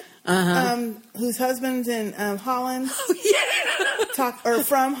 is it? Whose husband's in Holland? Oh, yeah.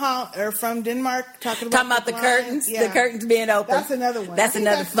 From Denmark, talking about the curtains, the curtains being open. That's another one. That's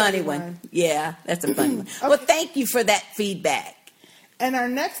another funny one. Yeah, that's a funny one. Okay. Well, thank you for that feedback. And our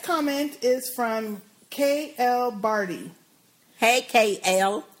next comment is from K.L. Barty. Hey,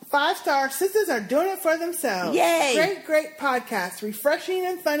 K.L. 5-star. Sisters are doing it for themselves. Yay. Great podcast. Refreshing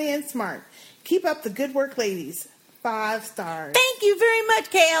and funny and smart. Keep up the good work, ladies. 5 stars. Thank you very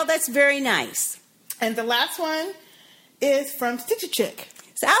much, KL. That's very nice. And the last one is from Stitcher Chick.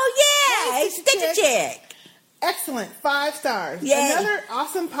 Oh, yeah. Hey, Stitcher Chick. Excellent. 5 stars. Yay. Another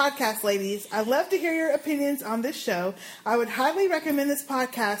awesome podcast, ladies. I'd love to hear your opinions on this show. I would highly recommend this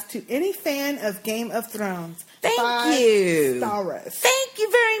podcast to any fan of Game of Thrones. Thank 5 you. stars. Thank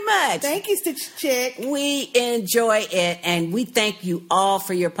you very much. Thank you, Stitch Chick. We enjoy it, and we thank you all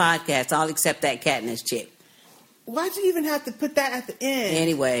for your podcast, all except that Katniss chick. Why'd you even have to put that at the end?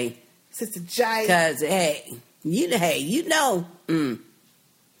 Anyway. Sister Jai. Because, hey, you know.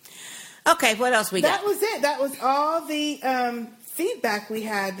 Okay, what else we got? That was it. That was all the feedback we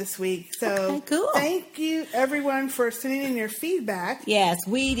had this week. So okay, cool. Thank you, everyone, for sending in your feedback. Yes,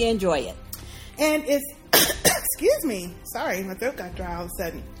 we enjoy it. And if, excuse me, sorry, my throat got dry all of a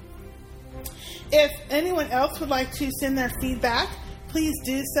sudden. If anyone else would like to send their feedback, please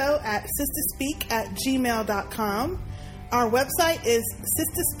do so at sistahspeak@gmail.com. Our website is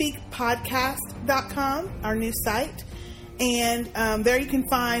sistahspeakpodcast.com, our new site. And there you can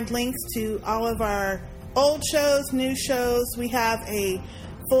find links to all of our old shows, new shows. We have a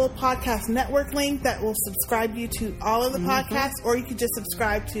full podcast network link that will subscribe you to all of the podcasts, or you could just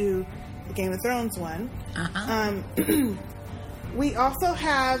subscribe to the Game of Thrones one. We also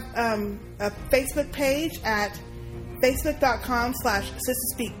have a Facebook page at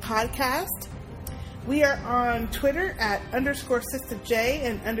facebook.com/sistahspeakpodcast. We are on Twitter at _SistahJ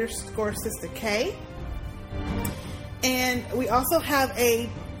and _SistahK. And we also have a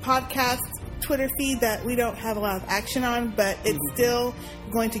podcast Twitter feed that we don't have a lot of action on, but it's still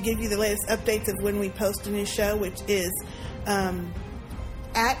going to give you the latest updates of when we post a new show, which is at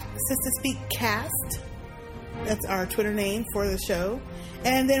Sistah Speak Cast. That's our Twitter name for the show.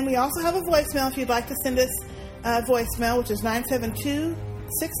 And then we also have a voicemail if you'd like to send us a voicemail, which is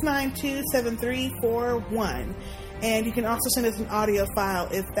 972-692-7341. And you can also send us an audio file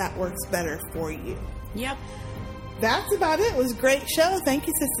if that works better for you. Yep. That's about it. It was a great show. Thank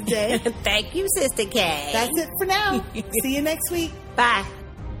you, Sister J. Thank you, Sister K. That's it for now. See you next week. Bye.